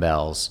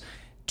dumbbells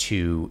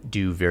to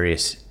do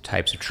various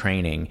types of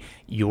training,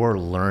 you're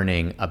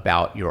learning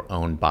about your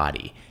own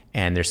body.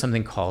 And there's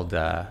something called,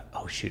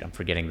 I'm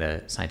forgetting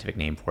the scientific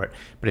name for it,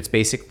 but it's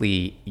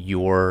basically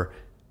your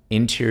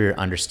interior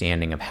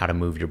understanding of how to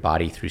move your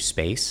body through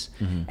space.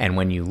 Mm-hmm. And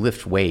when you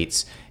lift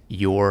weights,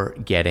 you're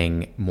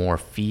getting more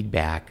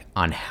feedback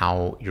on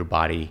how your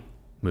body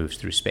moves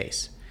through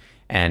space.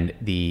 And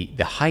the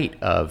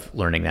height of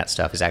learning that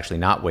stuff is actually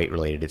not weight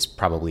related, it's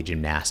probably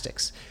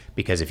gymnastics.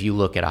 Because if you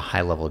look at a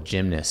high level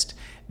gymnast,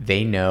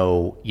 they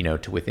know,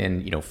 to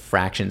within,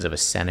 fractions of a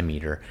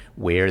centimeter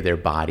where their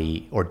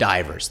body, or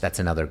divers, that's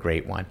another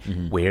great one,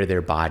 mm-hmm. where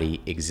their body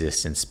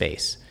exists in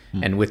space.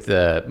 Mm-hmm. And with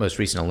the most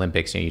recent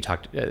Olympics, you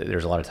talked,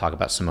 there's a lot of talk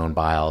about Simone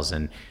Biles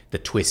and the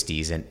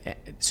twisties. And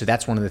so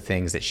that's one of the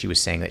things that she was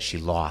saying that she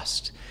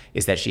lost,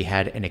 is that she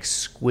had an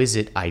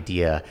exquisite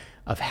idea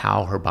of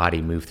how her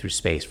body moved through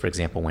space. For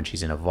example, when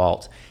she's in a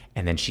vault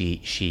and then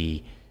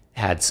she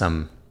had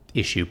some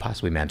issue,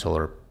 possibly mental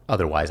or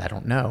otherwise, I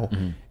don't know,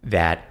 mm-hmm.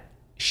 that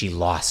she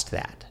lost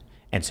that.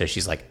 And so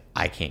she's like,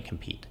 I can't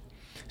compete.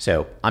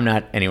 So I'm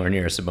not anywhere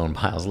near Simone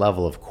Biles'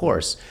 level, of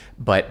course,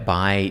 but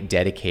by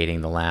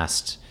dedicating the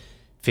last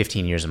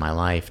 15 years of my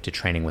life to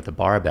training with a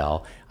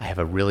barbell, I have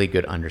a really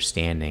good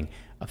understanding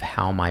of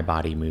how my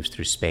body moves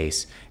through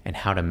space and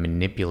how to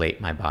manipulate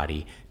my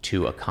body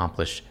to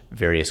accomplish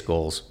various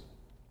goals,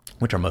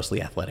 which are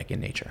mostly athletic in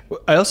nature.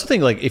 I also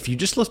think if you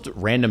just lift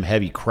random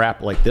heavy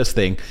crap like this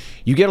thing,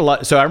 you get a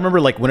lot. So I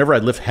remember whenever I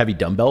lift heavy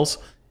dumbbells,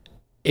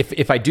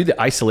 if I do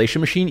the isolation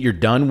machine, you're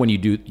done when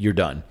you're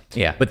done.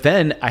 Yeah. But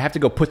then I have to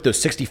go put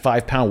those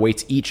 65-pound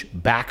weights each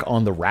back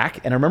on the rack.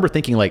 And I remember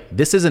thinking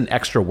this is an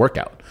extra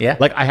workout. Yeah.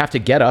 I have to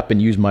get up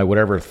and use my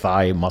whatever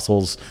thigh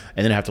muscles,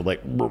 and then I have to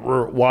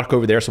walk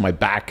over there so my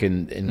back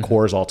and mm-hmm.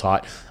 core is all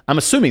taut. I'm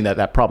assuming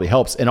that probably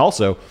helps. And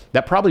also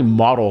that probably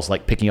models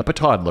picking up a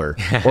toddler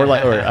or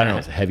I don't know,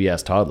 it's a heavy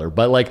ass toddler,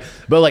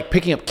 but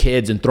picking up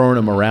kids and throwing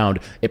them around.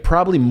 It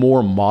probably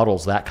more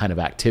models that kind of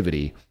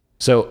activity.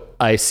 So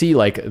I see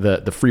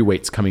the free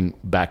weights coming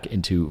back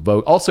into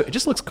vogue. Also, it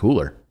just looks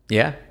cooler.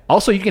 Yeah.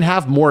 Also, you can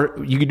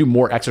do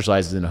more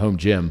exercises in a home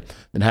gym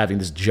than having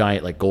this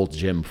giant Gold's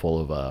Gym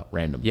full of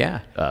random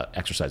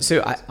exercises.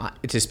 So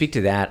to speak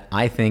to that,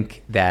 I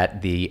think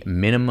that the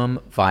minimum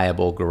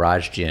viable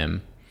garage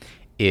gym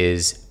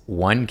is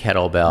one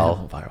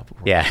kettlebell.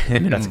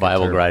 Minimum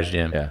viable garage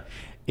gym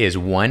is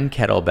one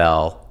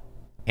kettlebell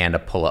and a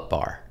pull-up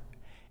bar.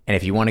 And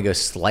if you want to go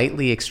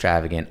slightly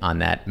extravagant on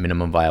that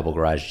minimum viable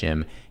garage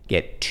gym,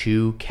 get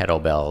 2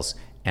 kettlebells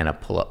and a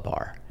pull-up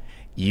bar.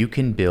 You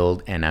can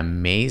build an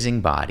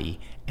amazing body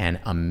and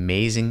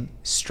amazing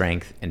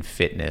strength and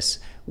fitness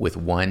with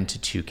 1 to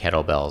 2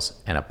 kettlebells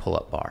and a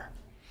pull-up bar.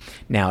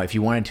 Now, if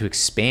you wanted to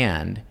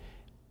expand,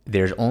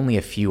 there's only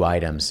a few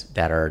items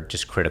that are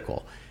just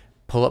critical.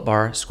 Pull-up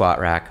bar, squat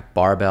rack,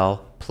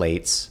 barbell,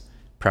 plates,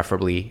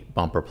 preferably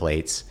bumper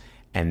plates,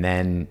 and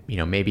then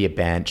maybe a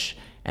bench,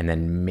 and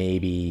then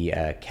maybe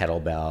a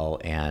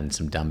kettlebell and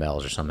some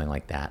dumbbells or something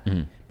like that.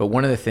 Mm-hmm. But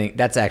one of the things,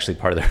 that's actually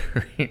part of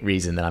the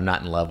reason that I'm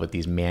not in love with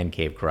these man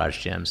cave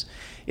garage gyms,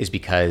 is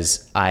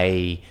because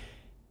I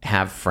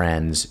have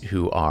friends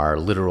who are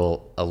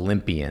literal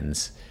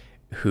Olympians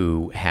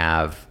who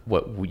have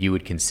what you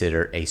would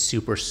consider a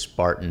super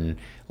Spartan,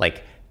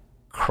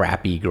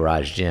 crappy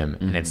garage gym.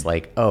 Mm-hmm. And it's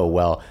oh,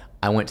 well,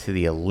 I went to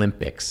the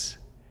Olympics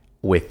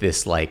with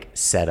this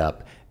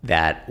setup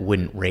that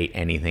wouldn't rate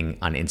anything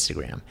on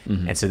Instagram.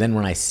 Mm-hmm. And so then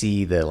when I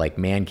see the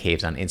man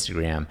caves on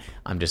Instagram,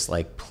 I'm just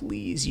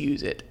please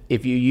use it.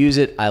 If you use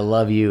it, I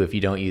love you. If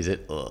you don't use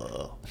it,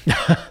 ugh.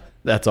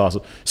 That's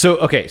awesome. So,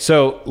 okay,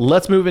 so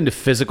let's move into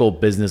physical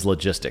business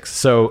logistics.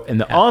 So in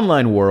the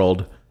online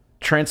world,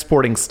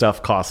 transporting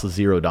stuff costs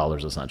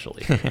 $0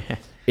 essentially.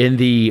 In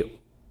the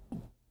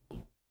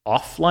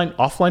offline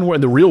world,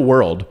 in the real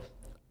world,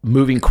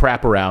 moving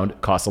crap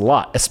around costs a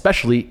lot,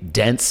 especially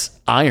dense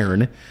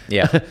iron.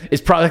 Yeah.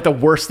 It's probably the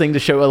worst thing to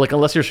show.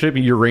 Unless you're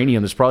shipping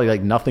uranium, there's probably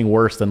nothing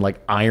worse than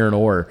iron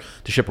ore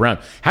to ship around.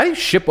 How do you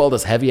ship all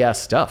this heavy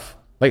ass stuff?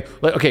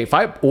 Okay, if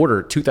I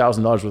order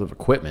 $2,000 worth of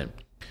equipment,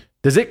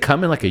 does it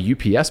come in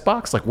a UPS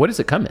box? What does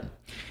it come in?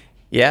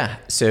 Yeah.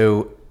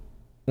 So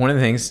one of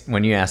the things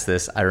when you ask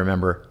this, I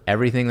remember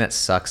everything that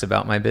sucks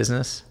about my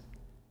business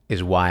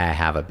is why I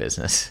have a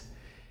business.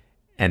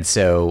 And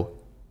so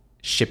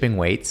shipping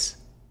weights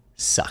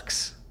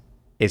sucks.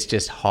 It's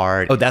just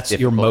hard. Oh, that's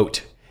your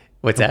moat.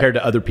 What's compared that?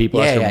 to other people?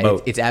 That's your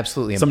moat. It's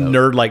absolutely a Some moat.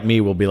 nerd like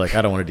me will be like,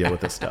 I don't want to deal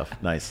with this stuff.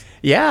 Nice.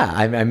 Yeah,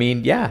 I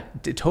mean, yeah,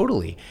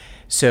 totally.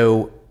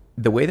 So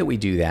the way that we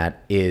do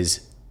that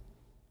is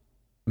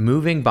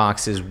moving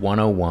boxes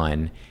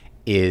 101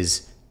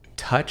 is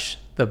touch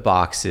the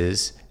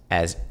boxes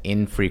as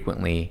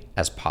infrequently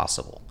as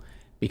possible.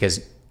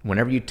 Because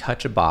whenever you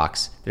touch a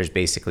box, there's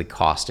basically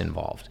cost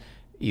involved.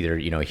 Either,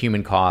 a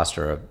human cost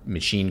or a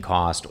machine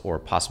cost or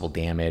possible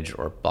damage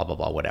or blah, blah,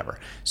 blah, whatever.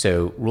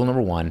 So rule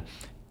number 1,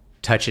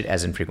 touch it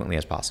as infrequently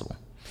as possible.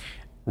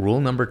 Rule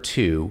number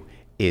 2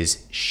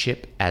 is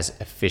ship as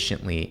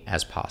efficiently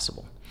as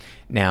possible.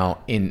 Now,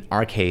 in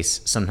our case,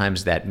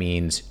 sometimes that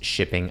means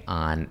shipping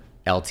on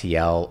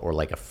LTL or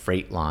like a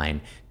freight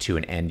line to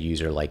an end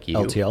user like you.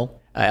 LTL?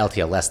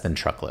 LTL, less than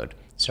truckload.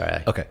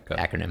 Sorry, Okay,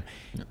 acronym.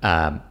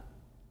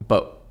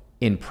 But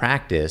in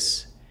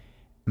practice,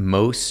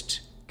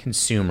 most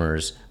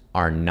consumers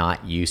are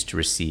not used to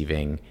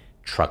receiving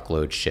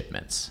truckload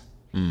shipments.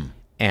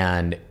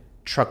 And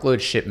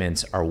truckload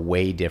shipments are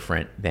way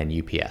different than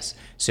UPS.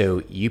 So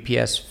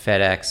UPS,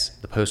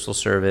 FedEx, the Postal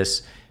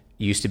Service,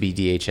 used to be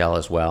DHL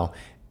as well.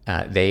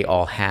 They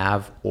all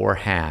have or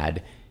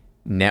had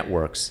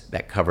networks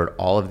that covered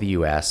all of the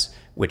US,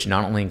 which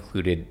not only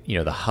included,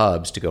 the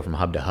hubs to go from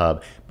hub to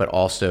hub, but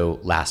also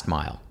last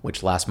mile,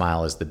 which last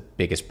mile is the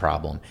biggest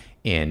problem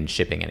in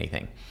shipping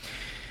anything.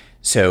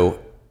 So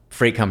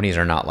freight companies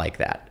are not like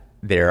that.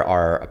 There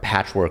are a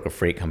patchwork of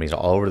freight companies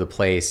all over the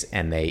place,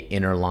 and they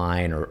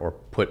interline or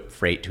put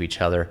freight to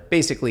each other.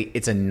 Basically,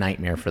 it's a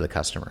nightmare for the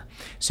customer.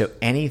 So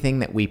anything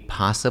that we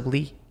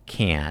possibly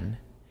can,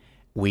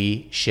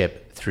 we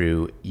ship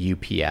through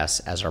UPS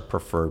as our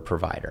preferred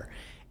provider.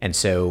 And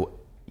so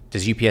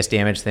does UPS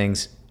damage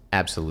things?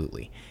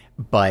 Absolutely.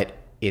 But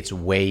it's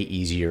way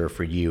easier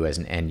for you as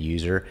an end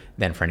user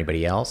than for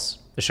anybody else.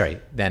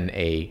 Than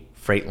a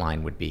freight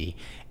line would be.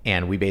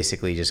 And we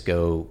basically just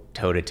go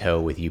toe to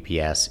toe with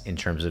UPS in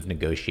terms of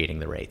negotiating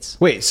the rates.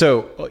 Wait,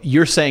 so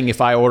you're saying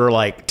if I order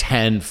like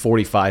 10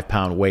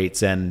 45-pound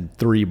weights and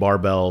 3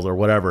 barbells or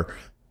whatever,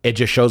 it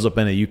just shows up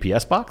in a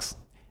UPS box?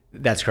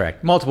 That's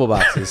correct. Multiple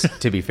boxes,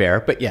 to be fair,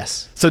 but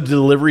yes. So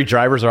delivery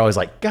drivers are always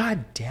like,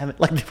 God damn it.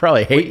 Like, they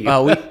probably hate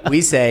you.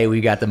 We say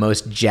we got the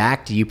most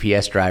jacked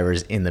UPS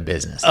drivers in the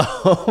business.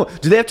 Oh,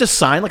 do they have to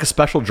sign like a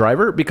special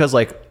driver? Because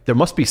like there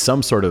must be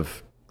some sort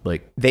of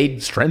like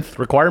strength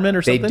requirement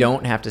or something? They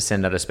don't have to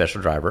send out a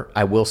special driver.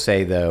 I will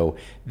say, though,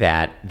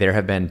 that there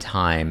have been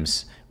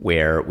times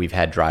where we've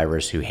had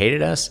drivers who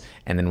hated us,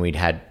 and then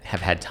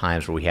have had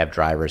times where we have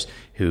drivers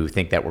who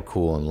think that we're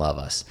cool and love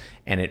us.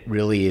 And it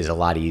really is a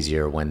lot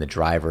easier when the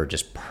driver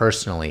just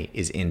personally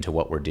is into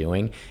what we're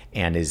doing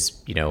and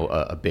is,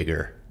 a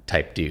bigger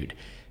type dude.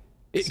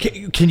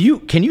 Can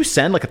you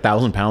send like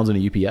 1,000 pounds in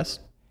a UPS?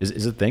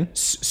 Is it a thing?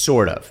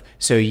 Sort of.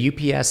 So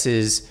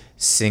UPS's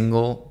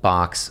single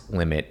box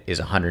limit is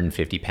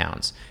 150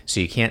 pounds.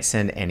 So you can't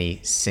send any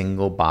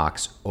single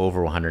box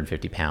over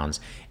 150 pounds.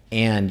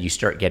 And you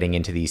start getting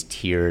into these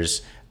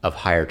tiers of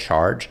higher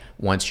charge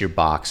once your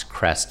box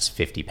crests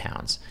 50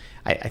 pounds.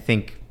 I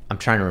think, I'm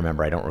trying to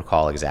remember, I don't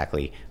recall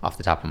exactly off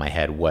the top of my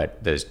head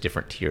what those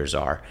different tiers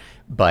are.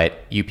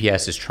 But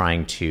UPS is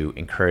trying to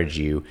encourage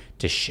you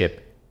to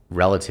ship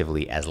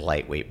relatively as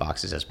lightweight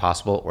boxes as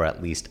possible, or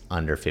at least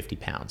under 50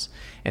 pounds.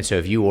 And so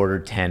if you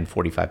ordered 10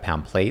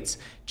 45-pound plates,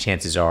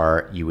 chances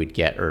are you would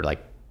get,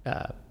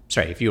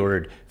 if you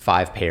ordered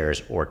 5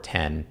 pairs or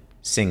 10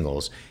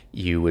 singles,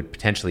 you would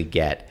potentially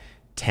get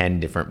 10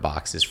 different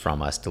boxes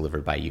from us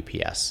delivered by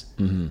UPS.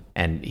 Mm-hmm.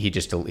 And he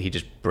just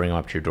bring them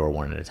up to your door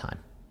one at a time.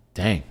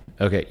 Dang.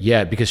 Okay.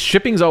 Yeah, because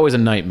shipping's always a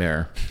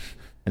nightmare.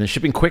 And then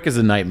shipping quick is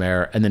a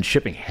nightmare. And then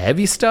shipping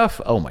heavy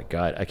stuff, oh my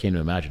God, I can't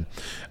even imagine.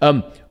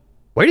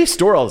 Where do you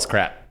store all this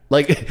crap?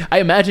 Like, I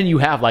imagine you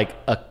have like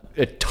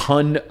a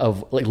ton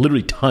of, like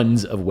literally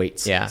tons of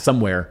weights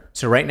somewhere.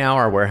 So right now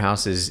our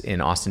warehouse is in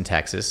Austin,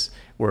 Texas.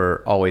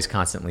 We're always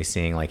constantly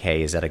seeing like,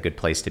 hey, is that a good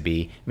place to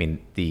be? I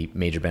mean, the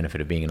major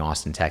benefit of being in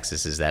Austin,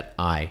 Texas is that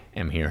I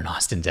am here in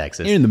Austin,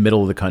 Texas. You're in the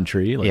middle of the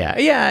country. Like,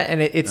 yeah.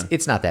 And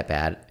it's not that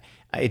bad.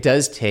 It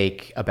does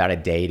take about a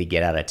day to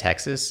get out of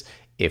Texas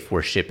if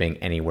we're shipping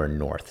anywhere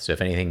north. So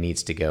if anything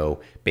needs to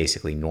go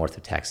basically north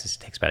of Texas,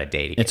 it takes about a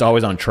day to get. It's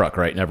always on truck,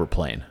 right? Never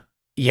plane.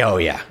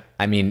 Yeah.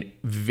 I mean,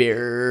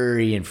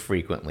 very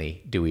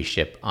infrequently do we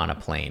ship on a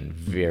plane.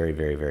 Very,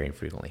 very, very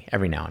infrequently.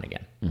 Every now and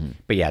again. Mm-hmm.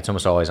 But yeah, it's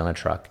almost always on a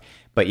truck.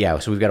 But yeah,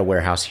 so we've got a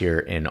warehouse here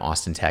in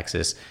Austin,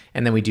 Texas.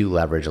 And then we do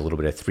leverage a little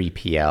bit of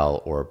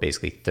 3PL or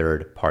basically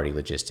third-party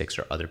logistics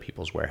or other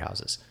people's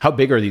warehouses. How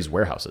big are these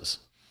warehouses?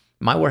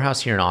 My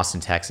warehouse here in Austin,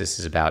 Texas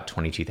is about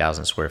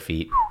 22,000 square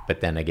feet.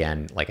 But then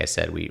again, like I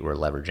said, we're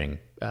leveraging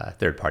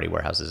third-party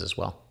warehouses as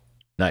well.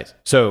 Nice.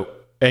 So,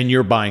 and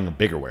you're buying a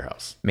bigger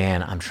warehouse.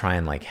 Man, I'm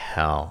trying like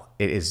hell.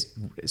 It is.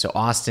 So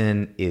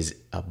Austin is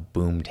a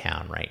boom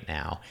town right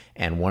now.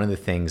 And one of the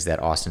things that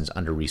Austin's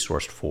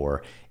under-resourced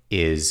for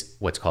is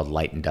what's called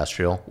light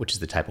industrial, which is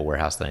the type of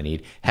warehouse that I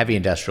need. Heavy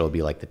industrial would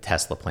be like the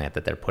Tesla plant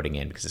that they're putting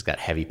in because it's got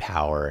heavy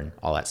power and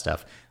all that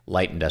stuff.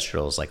 Light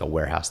industrial is like a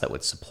warehouse that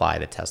would supply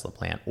the Tesla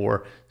plant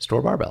or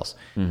store barbells.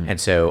 And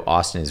so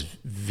Austin is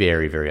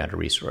very, very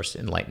under-resourced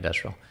in light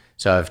industrial.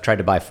 So I've tried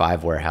to buy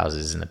 5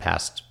 warehouses in the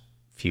past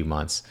few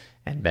months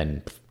and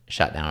been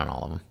shot down on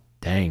all of them.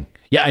 Dang.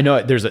 Yeah, I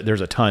know there's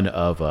a ton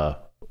of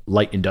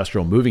light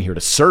industrial moving here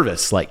to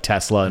service like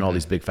Tesla and all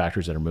these big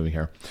factories that are moving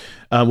here.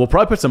 We'll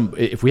probably put some,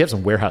 if we have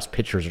some warehouse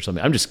pictures or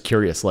something. I'm just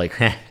curious, like,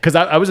 because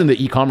I was in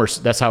the e-commerce.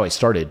 That's how I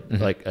started,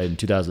 like in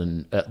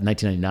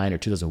 1999 or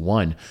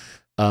 2001.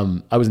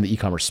 I was in the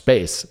e-commerce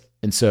space.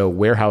 And so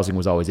warehousing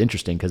was always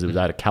interesting because it was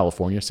out of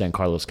California, San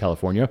Carlos,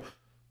 California.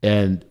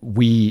 And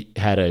we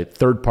had a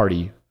third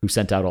party who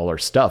sent out all our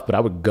stuff, but I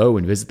would go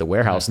and visit the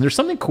warehouse. And there's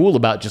something cool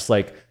about just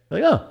like,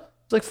 oh,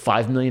 it's like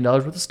 $5 million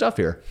worth of stuff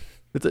here.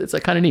 It's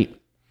like kind of neat.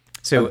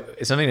 So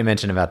something to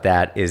mention about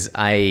that is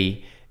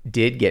I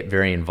did get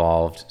very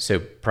involved. So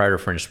prior to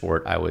Fringe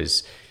Sport, I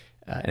was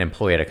an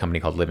employee at a company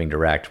called Living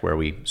Direct where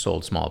we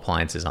sold small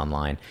appliances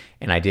online.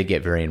 And I did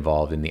get very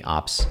involved in the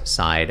ops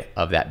side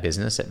of that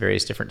business at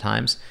various different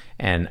times.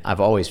 And I've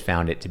always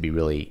found it to be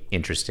really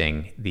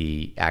interesting,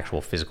 the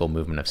actual physical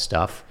movement of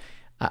stuff.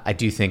 I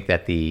do think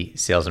that the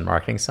sales and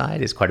marketing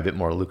side is quite a bit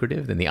more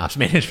lucrative than the ops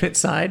management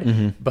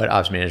side, but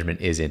ops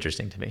management is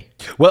interesting to me.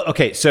 Well,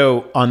 okay.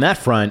 So on that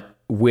front,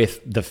 with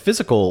the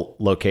physical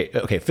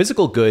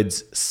physical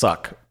goods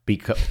suck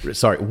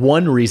because,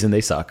 one reason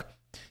they suck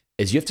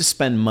is you have to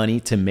spend money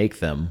to make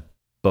them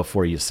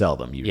before you sell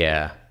them.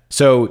 Yeah.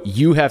 So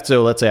you have to,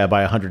 let's say I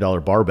buy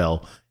 $100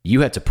 barbell,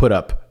 you had to put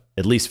up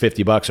at least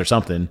 $50 or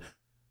something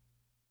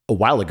a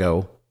while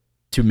ago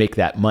to make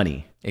that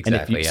money.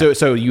 Exactly.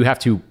 So you have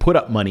to put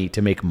up money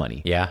to make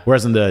money. Yeah.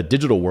 Whereas in the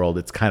digital world,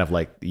 it's kind of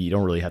like you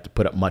don't really have to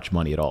put up much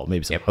money at all.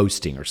 Maybe some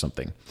hosting or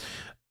something.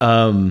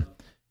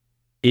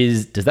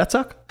 Does that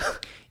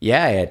suck?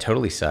 Yeah, it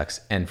totally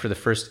sucks. And for the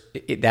first,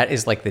 that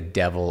is like the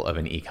devil of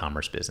an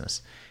e-commerce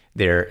business.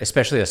 They're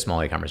especially a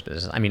small e-commerce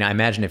business. I mean, I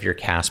imagine if you're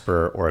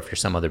Casper or if you're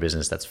some other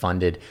business that's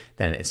funded,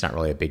 then it's not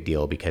really a big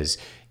deal because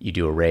you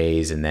do a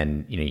raise and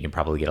then, you can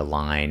probably get a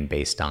line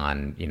based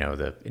on,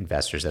 the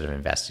investors that have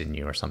invested in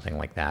you or something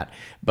like that.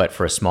 But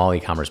for a small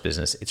e-commerce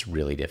business, it's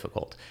really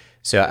difficult.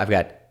 So I've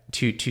got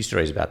two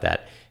stories about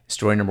that.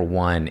 Story number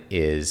one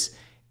is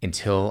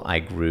until I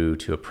grew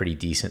to a pretty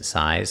decent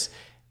size,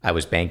 I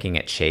was banking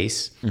at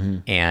Chase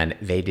and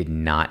they did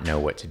not know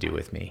what to do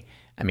with me.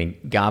 I mean,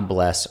 God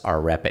bless our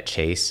rep at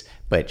Chase,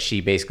 but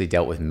she basically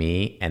dealt with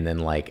me and then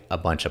like a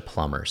bunch of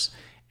plumbers.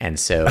 And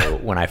so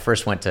when I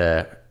first went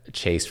to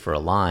Chase for a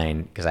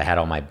line, because I had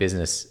all my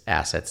business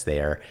assets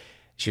there,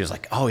 she was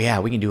like, oh yeah,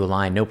 we can do a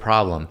line, no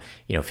problem,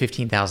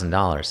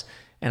 $15,000.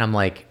 And I'm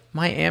like,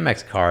 my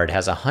Amex card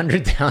has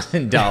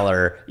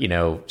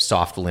 $100,000,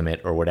 soft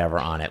limit or whatever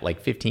on it,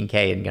 like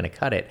 15K isn't going to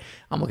cut it.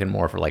 I'm looking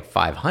more for like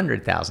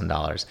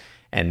 $500,000.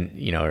 And,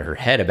 her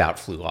head about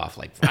flew off,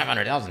 like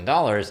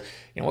 $500,000,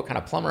 what kind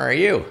of plumber are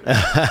you?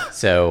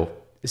 So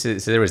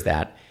there was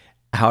that.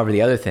 However,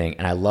 the other thing,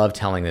 and I love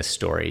telling this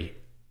story,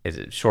 is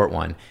a short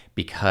one,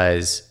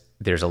 because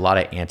there's a lot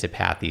of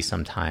antipathy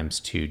sometimes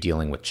to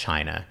dealing with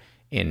China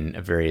in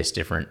various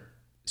different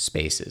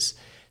spaces.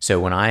 So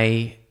when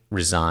I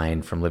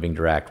resigned from Living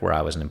Direct, where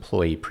I was an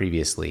employee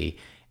previously,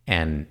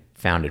 and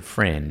founded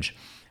Fringe,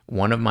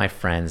 one of my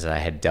friends that I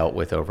had dealt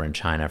with over in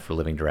China for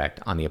Living Direct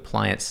on the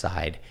appliance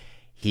side,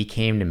 he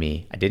came to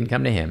me. I didn't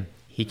come to him.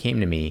 He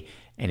came to me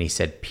and he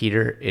said,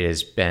 Peter, it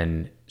has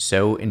been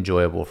so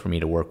enjoyable for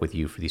me to work with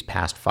you for these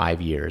past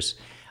 5 years.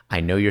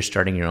 I know you're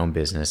starting your own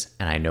business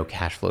and I know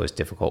cash flow is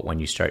difficult when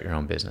you start your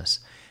own business.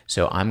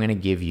 So I'm going to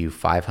give you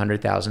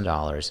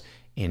 $500,000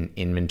 in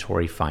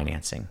inventory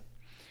financing.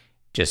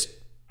 Just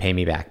pay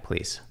me back,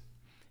 please.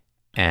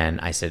 And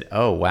I said,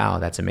 oh, wow,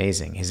 that's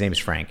amazing. His name is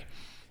Frank.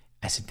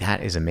 I said,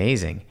 that is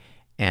amazing.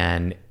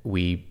 And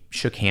we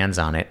shook hands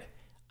on it.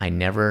 I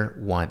never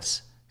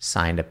once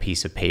signed a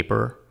piece of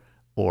paper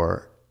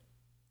or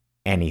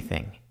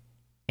anything.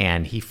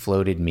 And he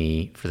floated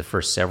me for the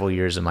first several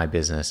years of my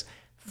business,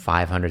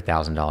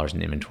 $500,000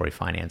 in inventory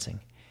financing.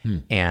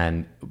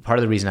 And part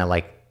of the reason I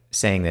like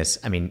saying this,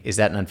 I mean, is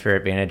that an unfair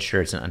advantage?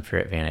 Sure, it's an unfair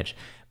advantage.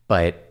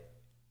 But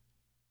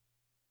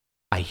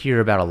I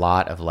hear about a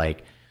lot of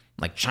like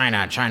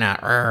China,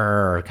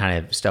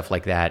 kind of stuff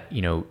like that,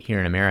 here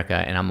in America.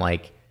 And I'm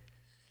like,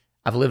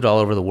 I've lived all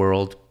over the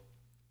world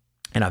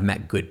and I've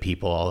met good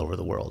people all over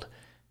the world.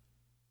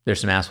 There's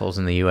some assholes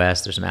in the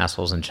US, there's some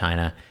assholes in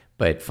China,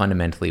 but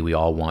fundamentally we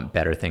all want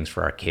better things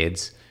for our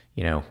kids,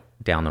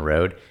 down the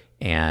road.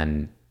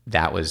 And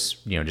that was,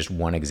 just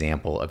one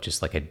example of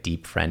just like a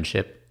deep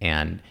friendship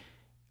and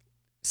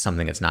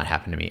something that's not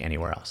happened to me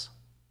anywhere else.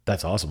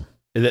 That's awesome.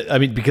 I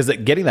mean, because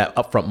getting that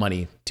upfront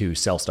money to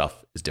sell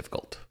stuff is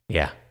difficult.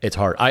 Yeah. It's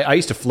hard. I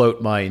used to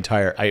float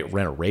I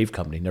ran a rave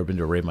company. Never been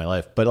to a rave in my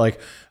life, but like,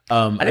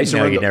 I didn't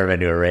know you'd never been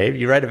to a rave.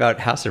 You write about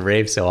House of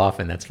Rave so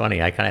often. That's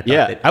funny. I kind of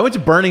thought that. I went to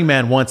Burning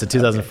Man once in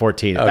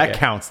 2014. Okay. That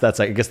counts.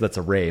 I guess that's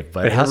a rave.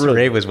 But House of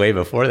Rave was way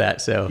before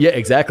that. So yeah,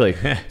 exactly.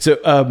 So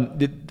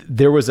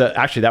there was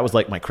actually that was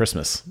like my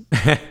Christmas.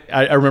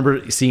 I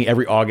remember seeing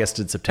every August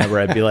and September.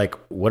 I'd be like,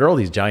 "What are all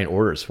these giant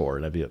orders for?"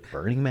 And I'd be like,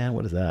 "Burning Man,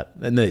 what is that?"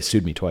 And they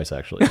sued me twice.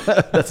 Actually,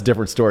 that's a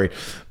different story.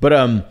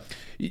 But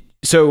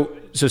so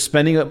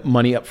spending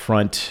money up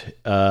front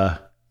kind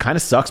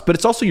of sucks, but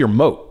it's also your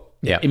moat.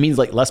 Yeah. It means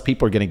like less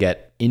people are going to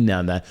get in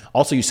on that.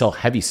 Also, you sell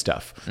heavy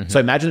stuff. So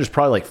I imagine there's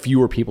probably like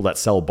fewer people that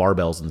sell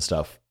barbells and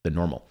stuff than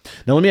normal.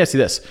 Now, let me ask you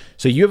this.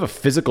 So you have a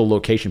physical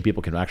location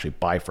people can actually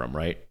buy from,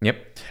 right?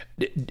 Yep.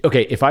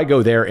 Okay. If I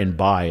go there and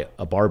buy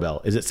a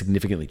barbell, is it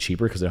significantly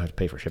cheaper because I don't have to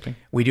pay for shipping?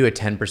 We do a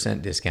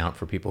 10% discount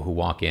for people who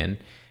walk in.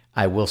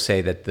 I will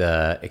say that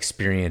the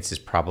experience is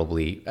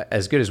probably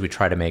as good as we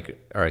try to make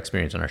our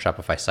experience on our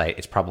Shopify site.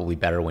 It's probably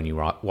better when you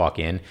walk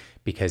in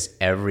because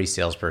every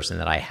salesperson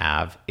that I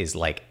have is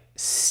like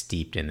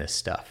steeped in this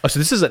stuff. Oh, so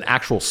this is an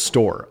actual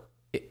store.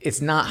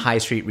 It's not high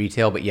street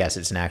retail, but yes,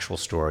 it's an actual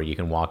store. You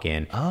can walk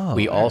in. Oh,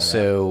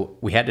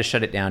 we had to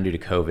shut it down due to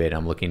COVID.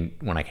 I'm looking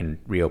when I can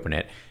reopen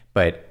it.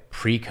 But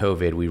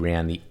pre-COVID, we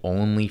ran the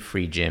only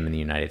free gym in the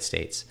United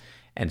States.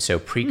 And so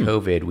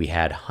pre-COVID, we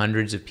had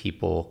hundreds of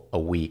people a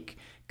week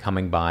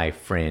coming by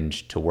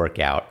Fringe to work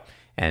out.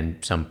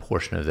 And some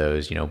portion of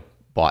those,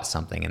 bought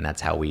something. And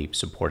that's how we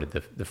supported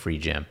the free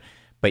gym.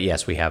 But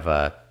yes, we have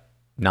a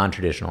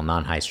non-traditional,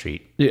 non-high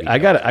street. Yeah, I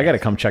got to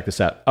come check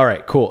this out. All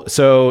right, cool.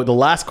 So the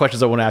last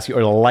questions I want to ask you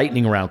are the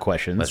lightning round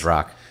questions. Let's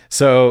rock.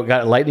 So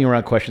got lightning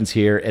round questions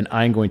here, and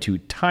I'm going to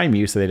time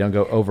you so they don't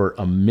go over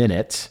a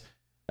minute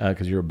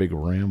because you're a big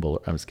rambler.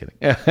 I'm just kidding.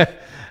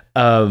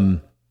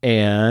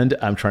 And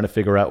I'm trying to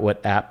figure out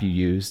what app you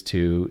use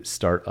to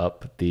start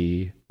up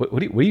the what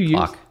do you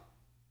use?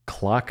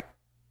 Clock.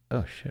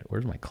 Oh shit!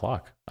 Where's my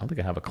clock? I don't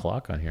think I have a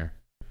clock on here.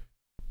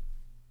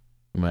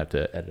 I might have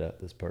to edit out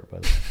this part, by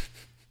the way.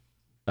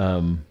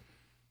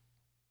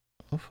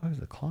 What the fuck is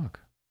the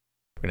clock?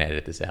 We're gonna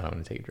edit this out. I'm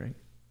gonna take a drink.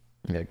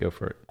 Yeah, go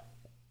for it.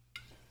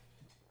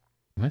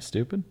 Am I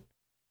stupid?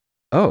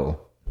 Oh,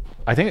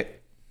 I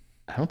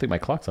don't think my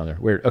clock's on there.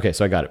 Weird. Okay,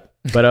 so I got it.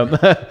 But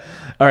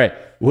all right.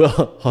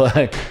 Well,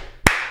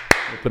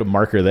 put a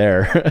marker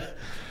there.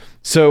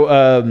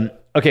 So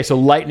okay, so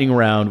lightning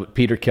round with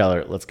Peter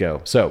Keller. Let's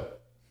go. So,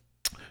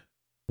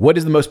 what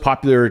is the most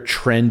popular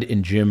trend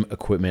in gym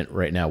equipment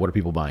right now? What are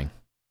people buying?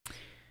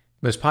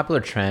 Most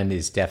popular trend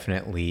is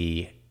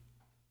definitely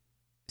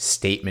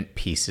statement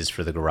pieces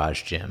for the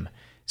garage gym.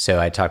 So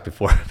I talked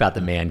before about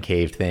the man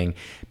cave thing.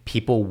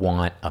 People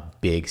want a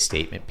big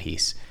statement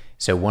piece.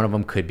 So one of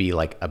them could be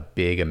like a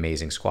big,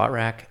 amazing squat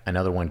rack.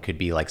 Another one could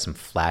be like some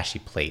flashy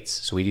plates.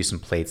 So we do some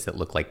plates that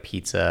look like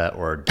pizza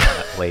or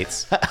donut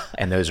plates,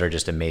 and those are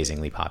just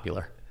amazingly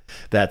popular.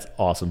 That's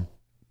awesome.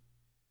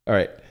 All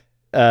right.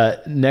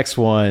 Next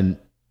one.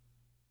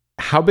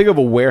 How big of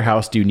a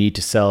warehouse do you need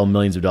to sell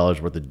millions of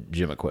dollars worth of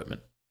gym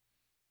equipment?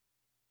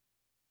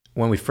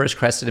 When we first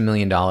crested $1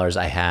 million,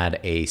 I had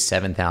a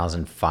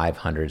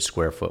 7,500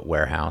 square foot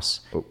warehouse.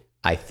 Oh.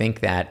 I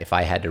think that if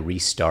I had to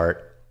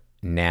restart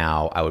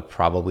now, I would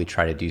probably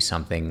try to do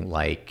something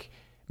like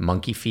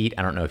Monkey Feet.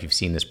 I don't know if you've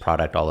seen this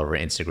product all over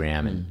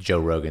Instagram, and Joe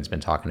Rogan's been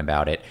talking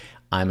about it.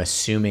 I'm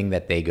assuming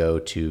that they go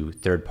to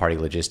third-party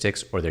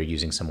logistics or they're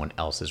using someone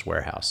else's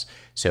warehouse.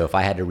 So if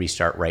I had to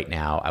restart right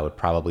now, I would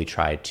probably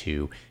try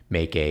to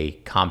make a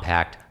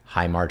compact,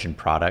 high-margin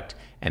product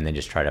and then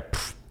just try to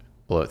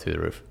blow it through the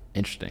roof.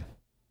 Interesting.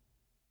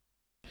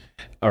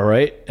 All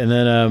right. And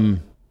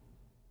then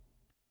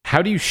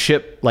how do you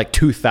ship like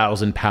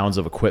 2,000 pounds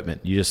of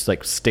equipment? You just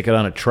like stick it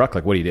on a truck?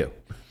 Like, what do you do?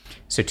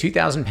 So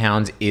 2,000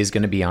 pounds is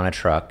going to be on a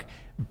truck.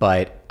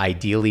 But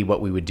ideally, what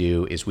we would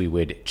do is we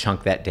would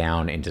chunk that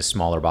down into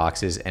smaller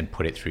boxes and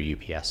put it through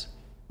UPS.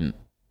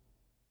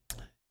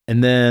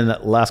 And then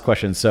last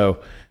question.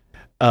 So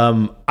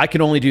I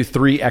can only do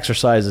 3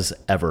 exercises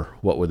ever.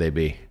 What would they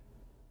be?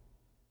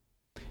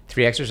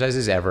 3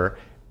 exercises ever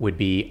would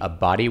be a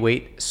body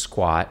weight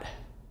squat,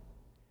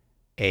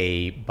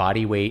 a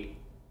body weight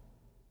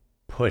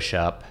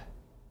push-up,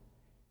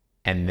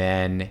 and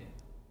then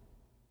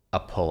a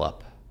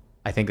pull-up.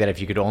 I think that if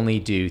you could only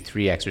do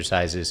 3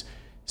 exercises,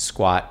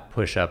 squat,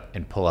 push-up,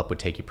 and pull-up would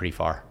take you pretty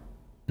far.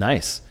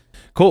 Nice.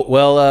 Cool.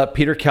 Well,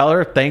 Peter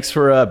Keller, thanks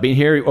for being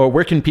here. Or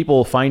where can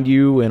people find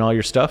you and all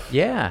your stuff?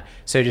 Yeah.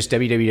 So just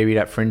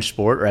www.fringesport,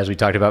 or as we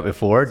talked about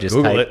before, just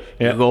Google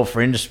Google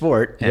Fringe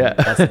Sport, and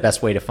that's the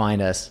best way to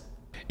find us.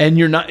 And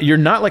you're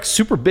not like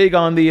super big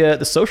on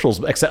the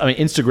socials, except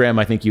Instagram.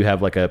 I think you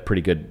have like a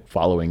pretty good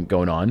following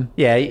going on.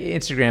 Yeah,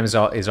 Instagram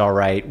is all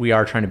right. We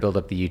are trying to build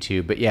up the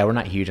YouTube, but yeah, we're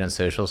not huge on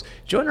socials.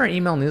 Join our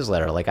email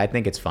newsletter. Like, I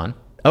think it's fun.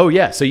 Oh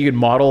yeah, so you could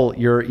model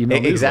your email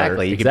newsletter.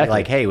 Exactly. You could be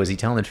like, hey, was he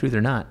telling the truth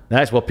or not?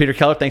 Nice. Well, Peter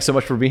Keller, thanks so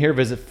much for being here.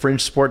 Visit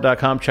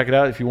fringesport.com. Check it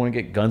out if you want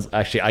to get guns.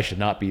 Actually, I should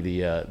not be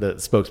the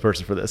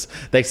spokesperson for this.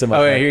 Thanks so much.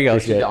 Oh, yeah, man. here you go.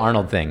 Appreciate The it.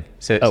 Arnold thing.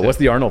 What's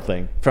the Arnold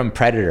thing? From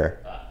Predator?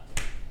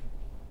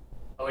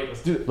 Oh wait,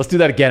 let's do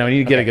that again. I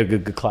need to get a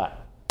good clap.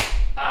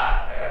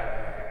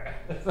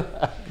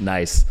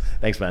 Nice.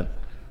 Thanks, man.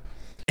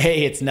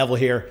 Hey, it's Neville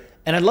here,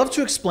 and I'd love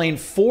to explain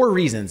 4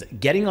 reasons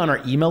getting on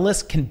our email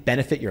list can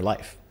benefit your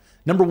life.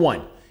 Number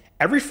 1,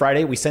 every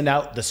Friday we send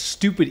out the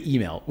stupid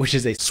email, which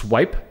is a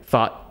swipe,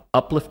 thought,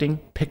 uplifting,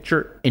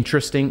 picture,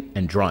 interesting,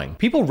 and drawing.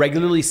 People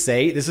regularly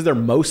say this is their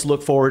most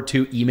look forward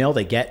to email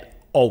they get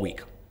all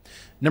week.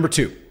 Number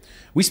 2,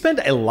 we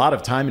spend a lot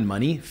of time and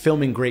money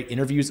filming great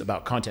interviews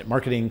about content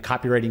marketing,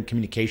 copywriting,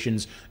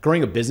 communications,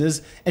 growing a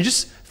business, and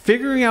just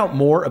figuring out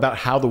more about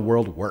how the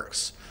world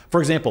works. For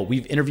example,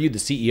 we've interviewed the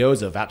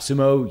CEOs of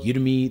AppSumo,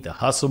 Udemy, The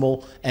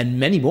Hustle, and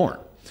many more.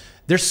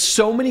 There's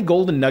so many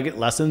golden nugget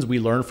lessons we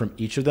learn from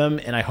each of them,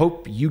 and I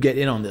hope you get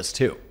in on this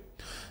too.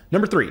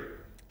 Number 3,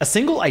 a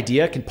single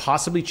idea can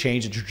possibly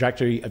change the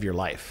trajectory of your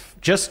life.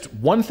 Just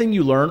one thing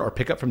you learn or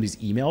pick up from these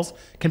emails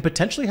can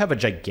potentially have a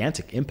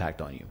gigantic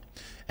impact on you.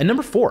 And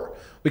number 4,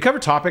 we cover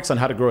topics on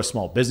how to grow a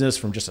small business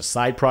from just a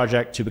side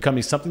project to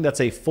becoming something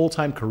that's a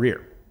full-time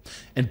career.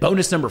 And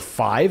bonus number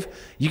 5,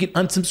 you can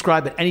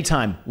unsubscribe at any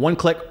time. One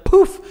click,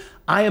 poof,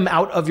 I am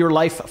out of your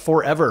life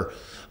forever.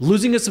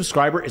 Losing a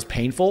subscriber is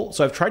painful,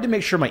 so I've tried to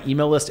make sure my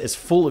email list is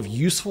full of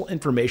useful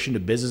information to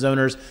business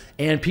owners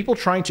and people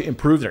trying to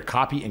improve their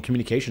copy and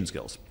communication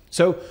skills.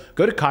 So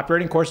go to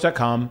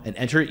copywritingcourse.com and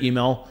enter your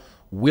email.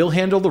 We'll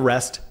handle the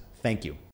rest. Thank you.